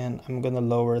 and I'm gonna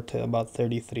lower it to about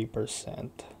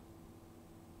 33%.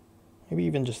 Maybe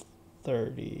even just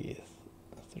 33.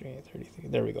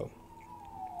 There we go.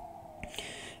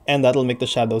 And that'll make the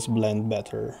shadows blend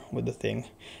better with the thing.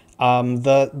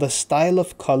 The style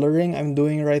of coloring I'm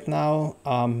doing right now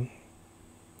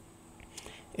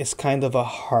is kind of a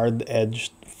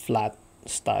hard-edged, flat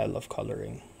style of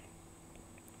coloring.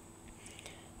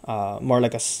 More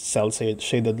like a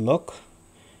cel-shaded look.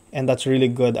 And that's really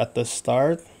good at the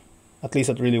start. At least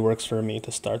it really works for me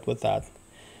to start with that.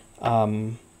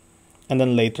 And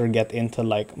then later get into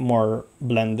like more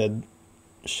blended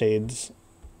shades.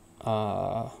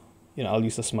 You know, I'll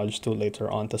use the smudge tool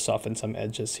later on to soften some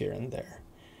edges here and there.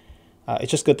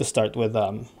 It's just good to start with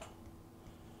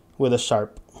a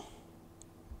sharp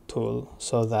tool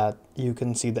so that you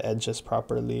can see the edges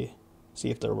properly, see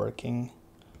if they're working.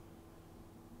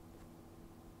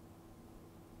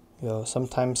 You know,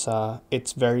 sometimes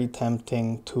it's very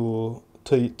tempting to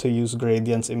use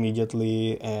gradients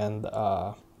immediately and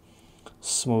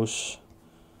smoosh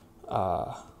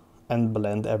and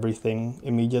blend everything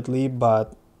immediately,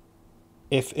 but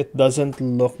if it doesn't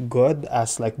look good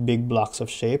as like big blocks of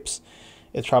shapes,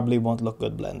 it probably won't look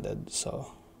good blended.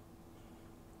 So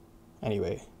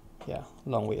anyway, yeah,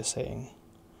 long way of saying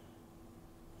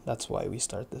that's why we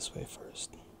start this way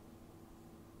first.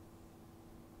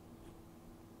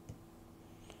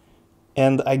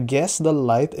 And I guess the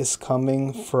light is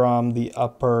coming from the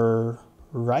upper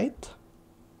right,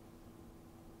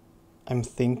 I'm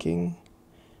thinking.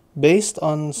 Based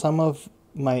on some of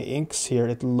my inks here,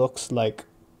 it looks like,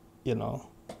 you know,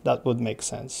 that would make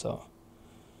sense. So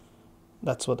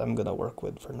that's what I'm gonna work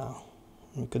with for now.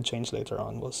 We could change later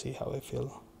on. We'll see how I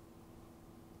feel.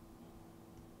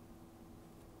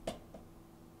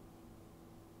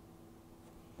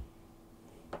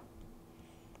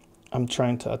 I'm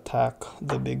trying to attack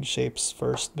the big shapes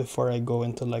first before I go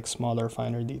into like smaller,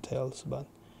 finer details, but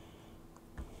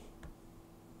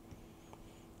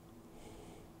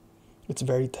it's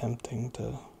very tempting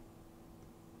to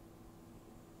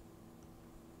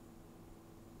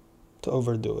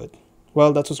overdo it.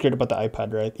 Well, that's what's great about the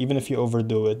iPad, right? Even if you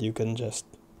overdo it, you can just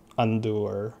undo,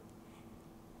 or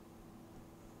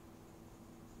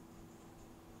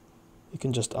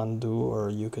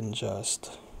you can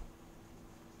just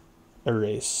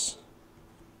erase.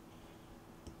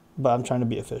 But I'm trying to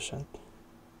be efficient.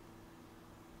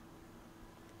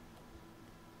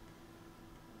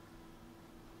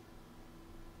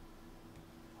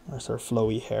 There's our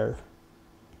flowy hair.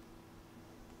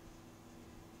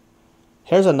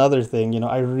 Hair's another thing, you know,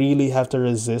 I really have to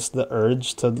resist the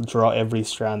urge to draw every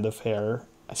strand of hair.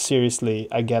 Seriously,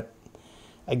 I get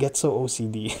so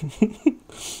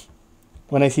OCD.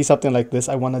 When I see something like this,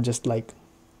 I want to just like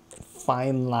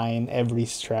fine line every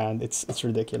strand. It's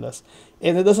ridiculous.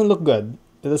 And it doesn't look good.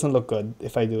 It doesn't look good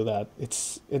if I do that.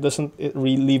 It doesn't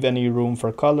leave any room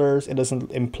for colors. It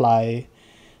doesn't imply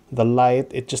the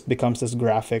light. It just becomes this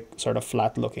graphic sort of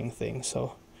flat looking thing.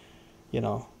 So, you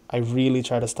know, I really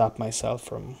try to stop myself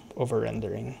from over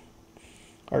rendering.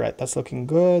 All right, that's looking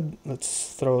good.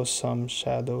 Let's throw some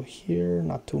shadow here,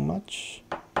 not too much.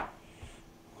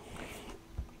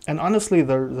 And honestly,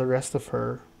 the rest of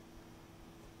her,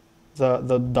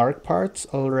 the dark parts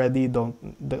already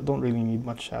don't really need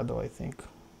much shadow, I think.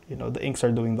 You know, the inks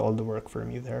are doing all the work for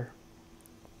me there.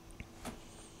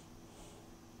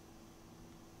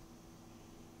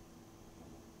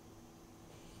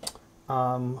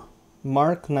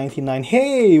 Mark99.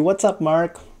 Hey, what's up,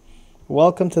 Mark?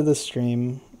 Welcome to the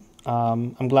stream.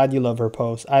 I'm glad you love her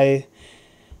post. I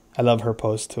love her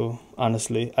post too,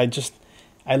 honestly.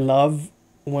 I love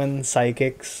when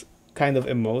psychics kind of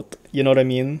emote, you know what I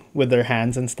mean, with their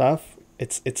hands and stuff.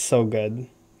 It's so good.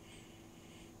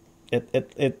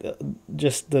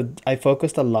 I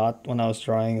focused a lot when I was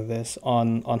drawing this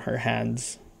on her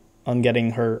hands, on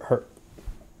getting her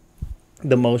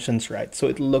the motions right, so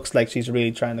it looks like she's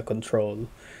really trying to control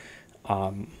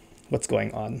what's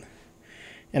going on.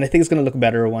 And I think it's gonna look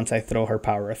better once I throw her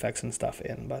power effects and stuff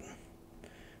in, but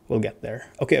we'll get there.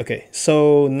 Okay.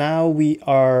 So now we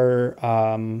are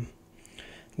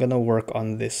gonna work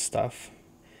on this stuff.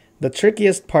 The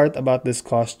trickiest part about this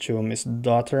costume is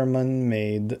Dauterman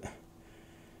made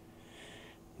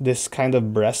this kind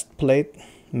of breastplate,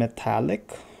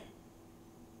 metallic.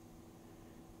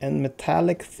 And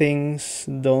metallic things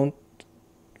don't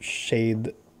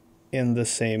shade in the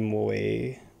same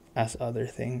way as other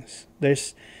things.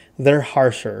 They're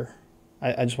harsher.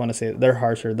 I just want to say they're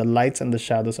harsher. The lights and the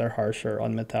shadows are harsher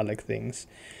on metallic things.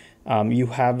 You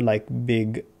have like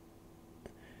big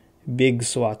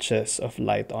swatches of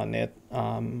light on it,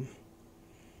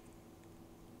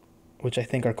 which I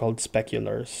think are called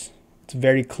speculars. It's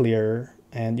very clear,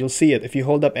 and you'll see it if you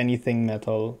hold up anything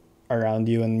metal around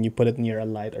you and you put it near a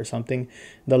light or something.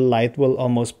 The light will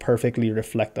almost perfectly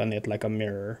reflect on it like a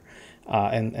mirror,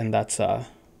 and that's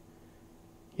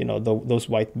those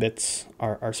white bits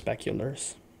are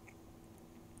speculars.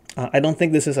 I don't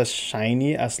think this is as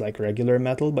shiny as like regular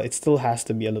metal, but it still has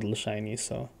to be a little shiny,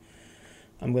 so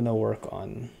I'm gonna work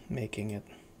on making it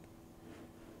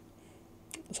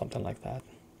something like that.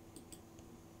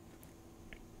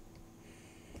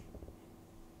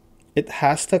 It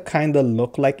has to kind of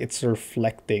look like it's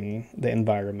reflecting the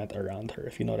environment around her,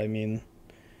 if you know what I mean.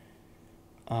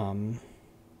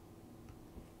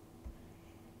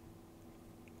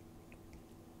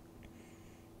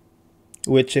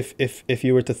 Which if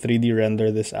you were to 3D render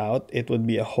this out, it would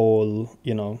be a whole,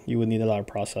 you would need a lot of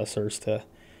processors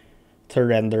to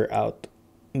render out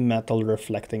metal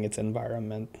reflecting its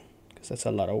environment, because that's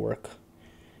a lot of work.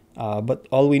 But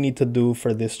all we need to do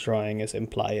for this drawing is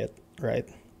imply it, right?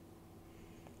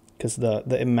 Because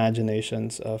the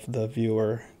imaginations of the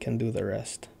viewer can do the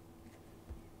rest.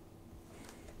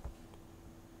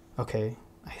 Okay,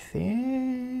 I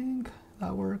think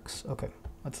that works. Okay,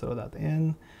 let's throw that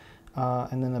in.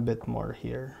 And then a bit more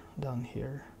here, down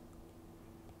here.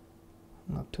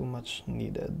 Not too much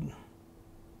needed,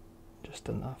 just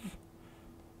enough.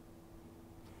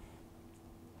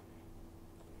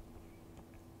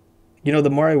 The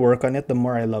more I work on it, the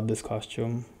more I love this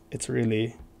costume. It's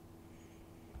really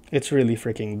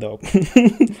freaking dope.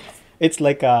 It's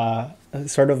like a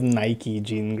sort of Nike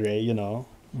jean gray,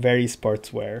 very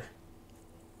sportswear.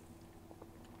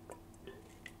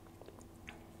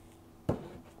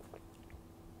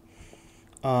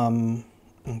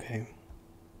 Okay.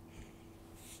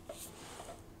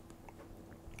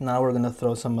 Now we're gonna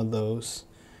throw some of those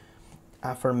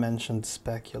aforementioned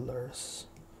speculars.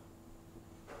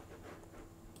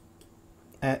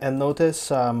 And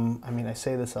notice, I mean, I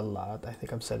say this a lot. I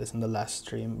think I've said this in the last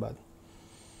stream, but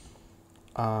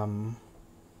I'm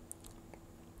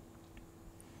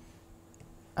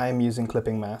using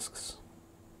clipping masks,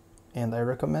 and I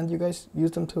recommend you guys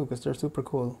use them too, because they're super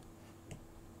cool.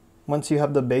 Once you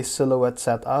have the base silhouette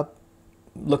set up,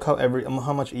 look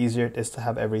how much easier it is to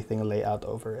have everything lay out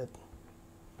over it.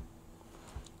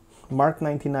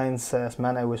 Mark99 says,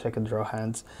 man, I wish I could draw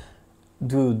hands.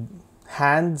 Dude,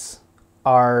 hands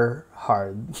are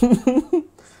hard.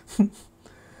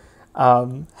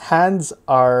 Hands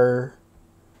are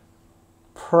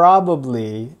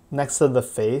probably, next to the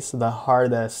face, the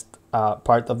hardest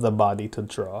part of the body to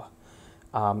draw.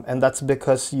 And that's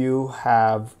because you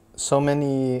have so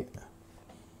many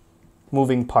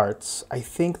moving parts. I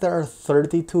think there are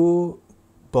 32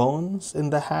 bones in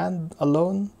the hand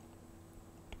alone.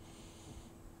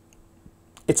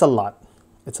 It's a lot.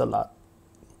 It's a lot.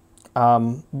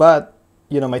 But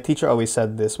my teacher always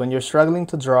said this: when you're struggling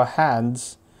to draw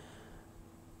hands,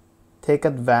 take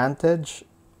advantage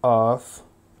of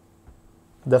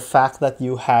the fact that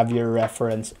you have your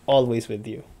reference always with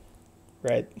you,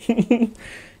 right?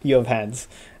 You have hands.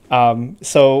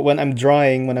 So when I'm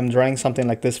drawing something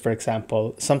like this, for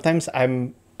example, sometimes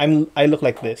I look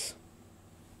like this.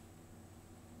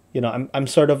 I'm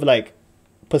sort of like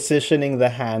positioning the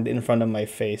hand in front of my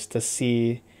face to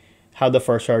see how the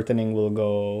foreshortening will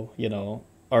go,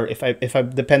 or if I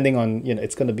depending on,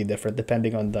 it's going to be different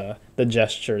depending on the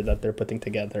gesture that they're putting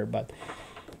together. But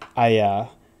I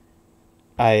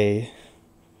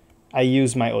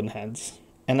use my own hands,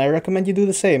 and I recommend you do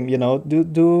the same.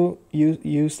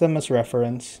 Use them as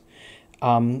reference.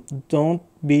 Don't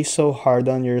be so hard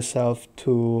on yourself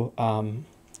to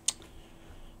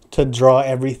draw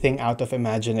everything out of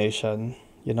imagination.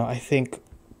 I think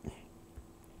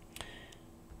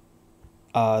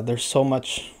there's so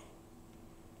much.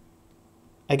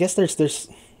 I guess there's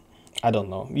I don't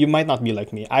know. You might not be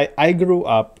like me. I grew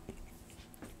up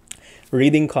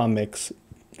reading comics,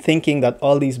 thinking that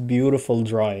all these beautiful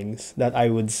drawings that I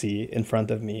would see in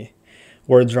front of me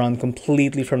were drawn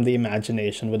completely from the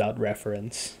imagination without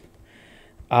reference.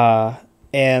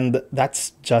 And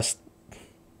that's just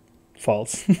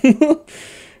false.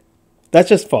 That's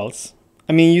just false.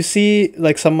 I mean, you see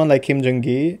like someone like Kim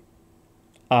Jong-gi,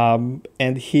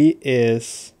 and he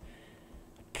is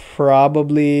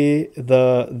probably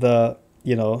the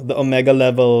the omega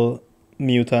level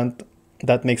mutant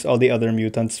that makes all the other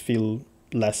mutants feel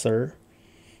lesser.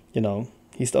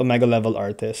 He's the omega level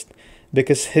artist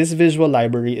because his visual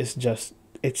library is just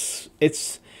it's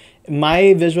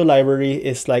my visual library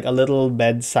is like a little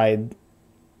bedside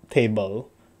table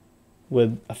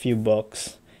with a few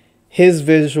books. His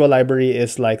visual library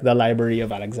is like the Library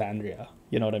of Alexandria.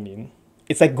 You know what I mean?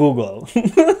 It's like Google.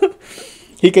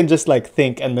 He can just like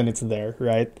think and then it's there,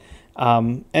 right?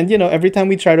 And every time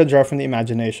we try to draw from the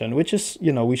imagination, which is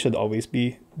we should always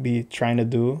be trying to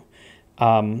do,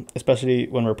 especially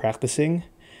when we're practicing,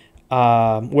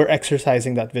 we're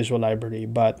exercising that visual library.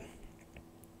 But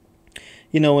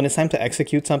when it's time to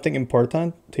execute something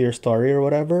important to your story or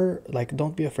whatever, like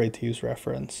don't be afraid to use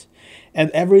reference.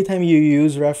 And every time you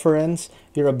use reference,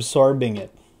 you're absorbing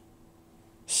it.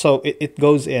 So it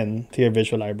goes in to your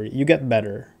visual library. You get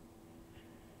better.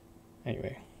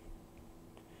 Anyway,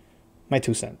 my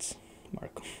 2 cents,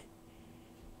 Mark.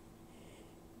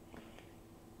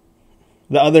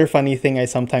 The other funny thing I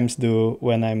sometimes do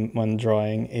when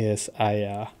drawing is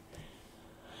I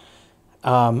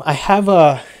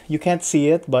have you can't see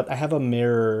it, but I have a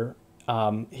mirror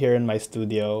here in my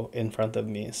studio in front of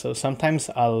me. So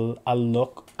sometimes I'll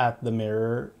look at the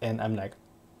mirror and I'm like,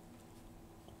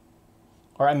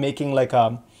 or I'm making like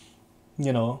a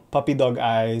puppy dog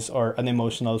eyes or an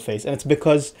emotional face, and it's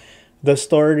because the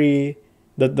story,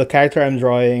 the character I'm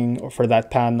drawing for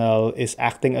that panel is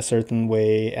acting a certain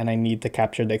way, and I need to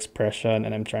capture the expression,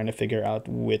 and I'm trying to figure out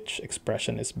which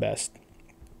expression is best.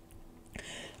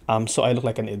 So I look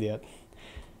like an idiot.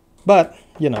 But,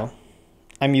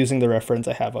 I'm using the reference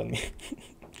I have on me.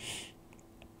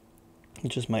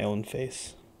 Which is my own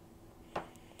face.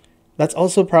 That's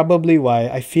also probably why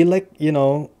I feel like,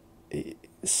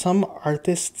 some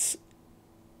artists,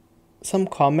 some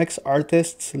comics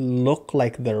artists look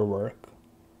like their work.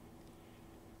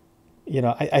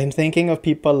 I'm thinking of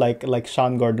people like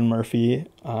Sean Gordon Murphy.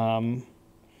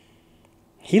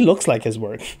 He looks like his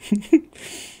work.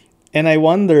 And I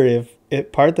wonder if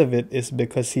part of it is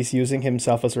because he's using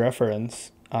himself as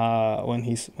reference when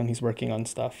he's working on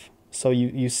stuff. So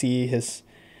you see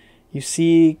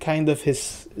kind of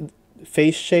his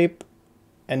face shape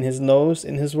and his nose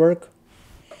in his work.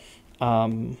 I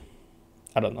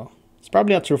don't know. It's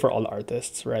probably not true for all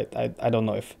artists, right? I don't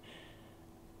know if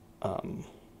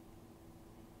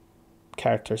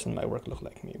characters in my work look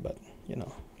like me, but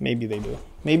maybe they do.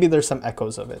 Maybe there's some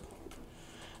echoes of it.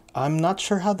 I'm not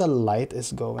sure how the light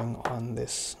is going on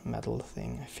this metal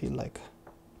thing. I feel like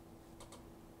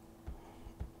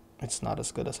it's not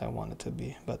as good as I want it to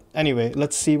be. But anyway,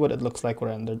 let's see what it looks like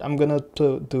rendered. I'm gonna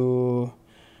do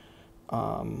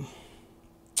a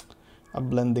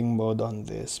blending mode on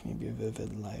this, maybe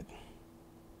vivid light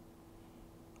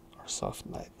or soft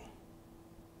light.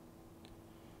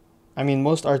 I mean,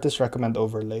 most artists recommend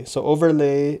overlay. So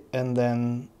overlay, and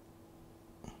then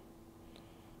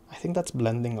I think that's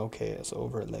blending okay as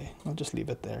overlay. I'll just leave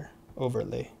it there.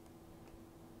 Overlay.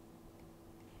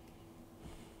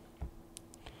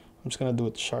 I'm just gonna do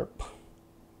it sharp.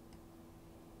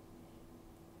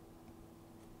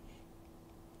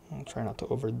 I'll try not to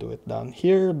overdo it down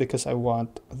here because I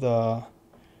want the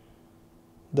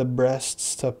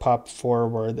breasts to pop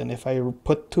forward, and if I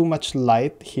put too much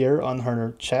light here on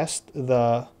her chest,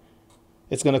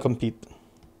 it's gonna compete.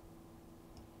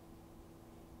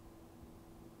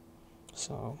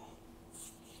 So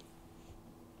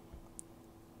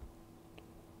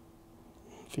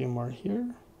a few more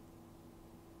here,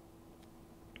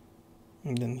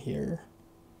 and then here,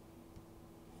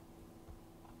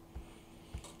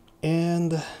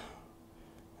 and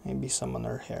maybe some on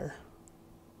her hair.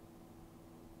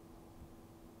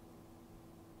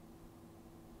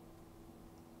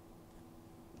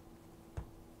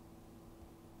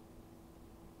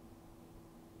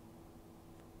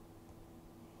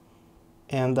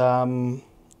 And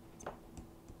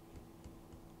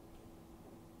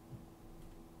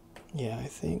yeah, I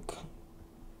think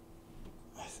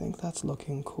that's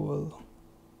looking cool.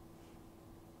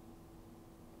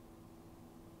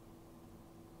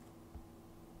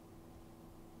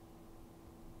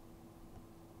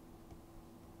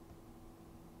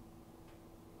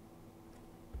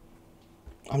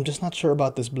 I'm just not sure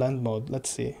about this blend mode. Let's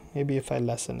see. Maybe if I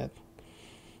lessen it.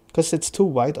 Because it's too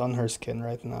white on her skin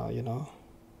right now,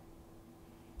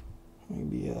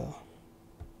 Maybe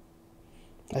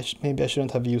maybe I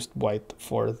shouldn't have used white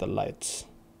for the lights.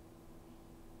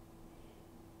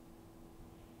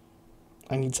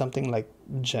 I need something like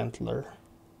gentler.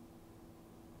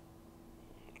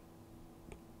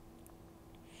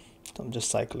 So I'm just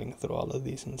cycling through all of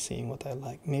these and seeing what I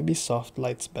like. Maybe soft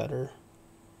light's better.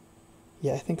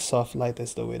 Yeah, I think soft light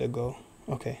is the way to go.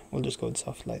 Okay, we'll just go with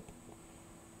soft light.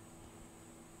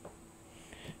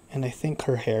 And I think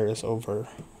her hair is over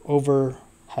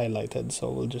highlighted,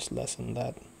 so we'll just lessen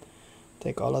that.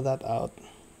 Take all of that out.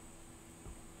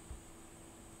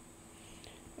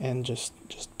 And just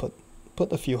put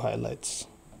a few highlights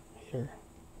here.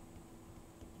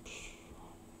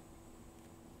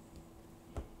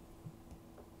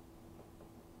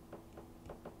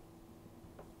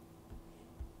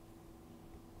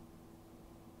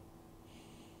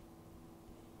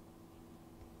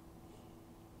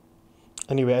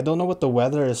 Anyway, I don't know what the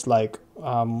weather is like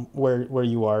where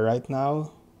you are right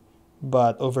now,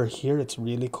 but over here it's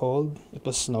really cold. It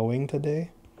was snowing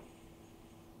today.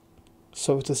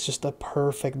 So it was just a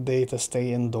perfect day to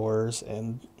stay indoors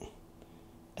and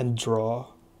draw.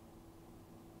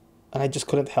 And I just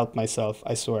couldn't help myself,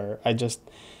 I swear.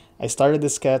 I started the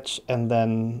sketch and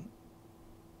then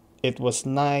it was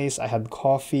nice. I had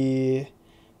coffee.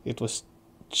 It was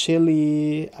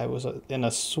chilly. I was in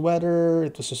a sweater.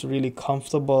 It was just really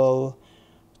comfortable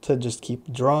to just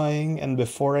keep drawing. And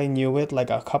before I knew it, like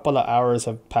a couple of hours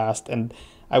have passed and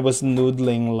I was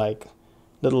noodling like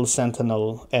little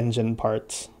Sentinel engine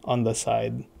parts on the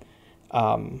side.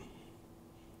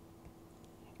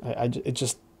 It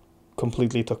just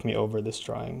completely took me over, this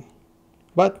drawing.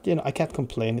 But, you know, I can't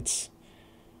complain. It's,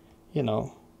 you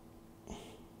know,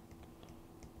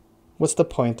 what's the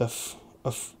point of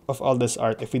all this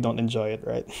art if we don't enjoy it,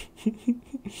 right?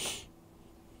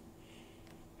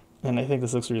 And I think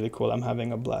this looks really cool. I'm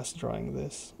having a blast drawing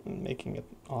this and making it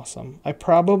awesome. I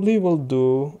probably will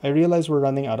do... I realize we're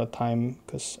running out of time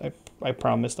because I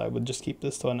promised I would just keep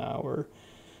this to an hour.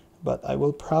 But I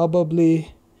will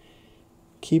probably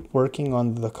keep working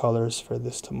on the colors for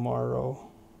this tomorrow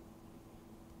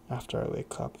after I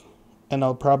wake up. And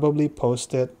I'll probably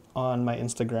post it on my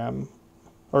Instagram.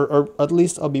 Or at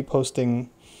least I'll be posting...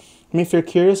 I mean, if you're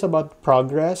curious about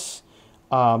progress,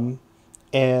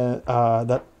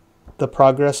 the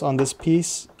progress on this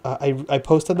piece, I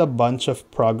posted a bunch of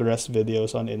progress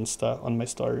videos on Insta, on my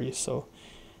stories, so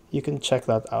you can check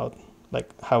that out,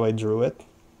 like how I drew it.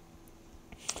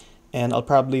 And I'll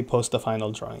probably post the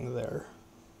final drawing there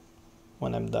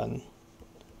when I'm done,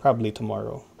 probably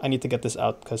tomorrow. I need to get this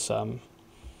out because,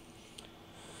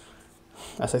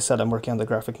 as I said, I'm working on the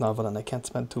graphic novel and I can't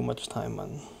spend too much time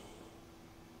on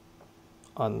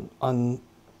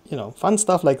you know, fun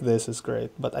stuff like this is great,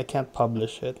 but I can't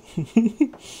publish it.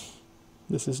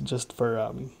 This is just for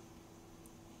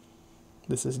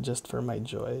my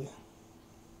joy.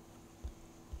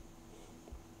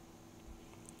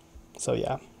 So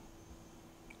yeah.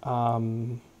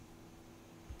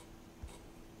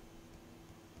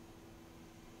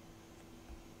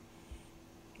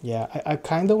 Yeah, I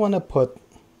kind of want to put...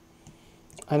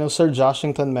 I know Sir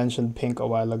Joshington mentioned pink a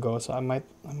while ago, so I might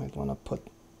want to put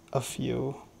a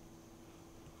few.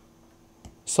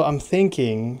 So I'm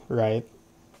thinking, right,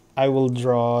 I will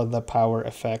draw the power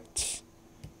effects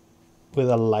with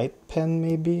a light pen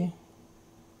maybe.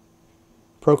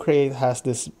 Procreate has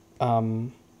this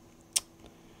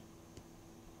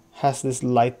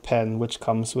light pen which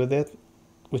comes with it,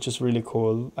 which is really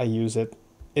cool. I use it.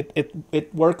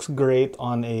 It works great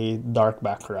on a dark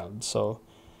background, so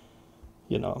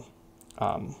you know.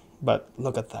 But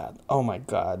look at that. Oh my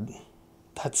god.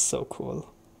 That's so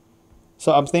cool.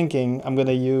 So I'm thinking I'm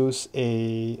gonna use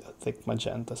a thick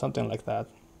magenta, something like that.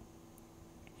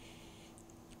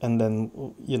 And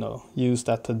then, you know, use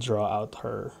that to draw out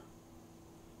her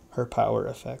power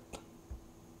effect.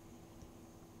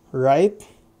 Right?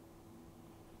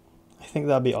 I think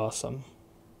that'd be awesome.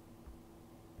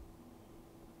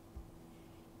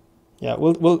 Yeah,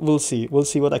 we'll see. We'll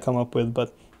see what I come up with,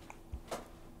 but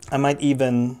I might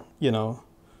even, you know,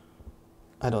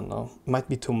 I don't know. It might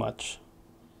be too much.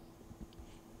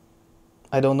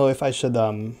 I don't know if I should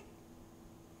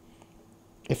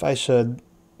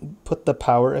put the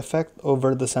power effect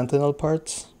over the Sentinel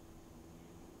parts.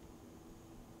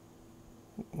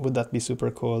 Would that be super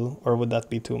cool, or would that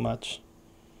be too much?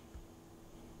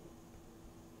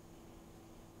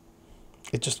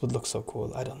 It just would look so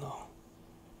cool. I don't know.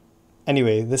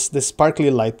 Anyway, this sparkly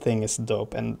light thing is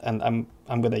dope, and I'm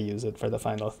gonna use it for the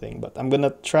final thing. But I'm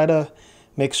gonna try to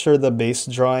make sure the base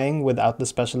drawing without the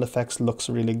special effects looks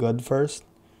really good first,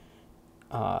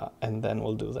 and then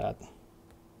we'll do that.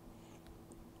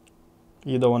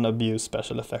 You don't want to abuse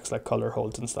special effects like color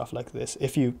holds and stuff like this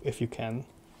if you can.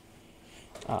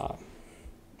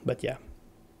 But yeah.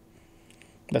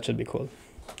 That should be cool.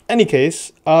 Any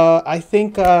case, I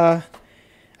think I'll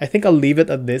leave it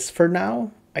at this for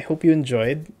now. I hope you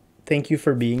enjoyed. Thank you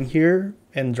for being here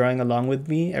and drawing along with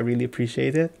me. I really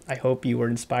appreciate it. I hope you were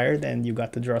inspired and you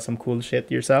got to draw some cool shit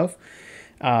yourself.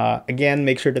 Again,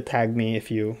 make sure to tag me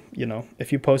if you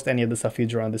post any of the stuff you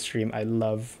draw on the stream. I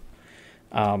love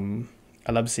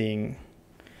seeing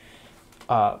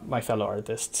my fellow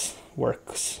artists'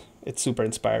 works. It's super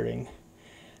inspiring.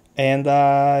 And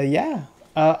yeah,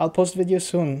 I'll post videos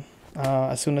soon.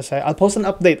 As soon as I'll post an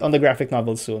update on the graphic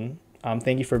novel soon.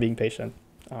 Thank you for being patient.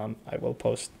 I will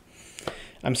post.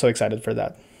 I'm so excited for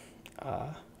that.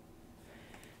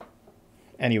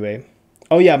 Anyway.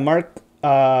 Oh yeah, Mark,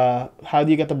 how do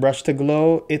you get the brush to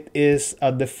glow? It is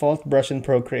a default brush in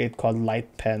Procreate called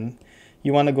Light Pen.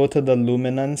 You want to go to the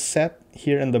luminance set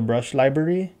here in the brush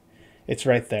library. It's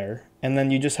right there. And then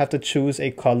you just have to choose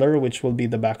a color, which will be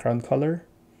the background color.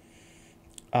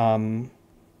 I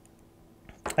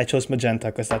chose magenta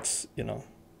because that's,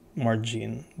 more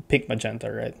pink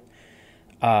magenta, right?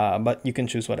 But you can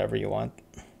choose whatever you want.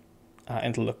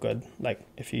 And it'll look good. Like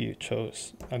if you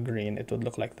chose a green, it would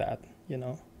look like that,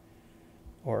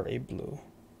 or a blue.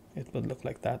 It would look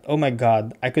like that. Oh my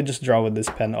God, I could just draw with this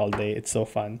pen all day. It's so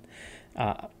fun.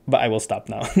 But I will stop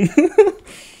now.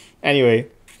 Anyway,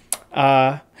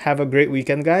 have a great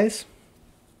weekend, guys.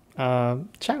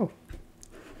 Ciao.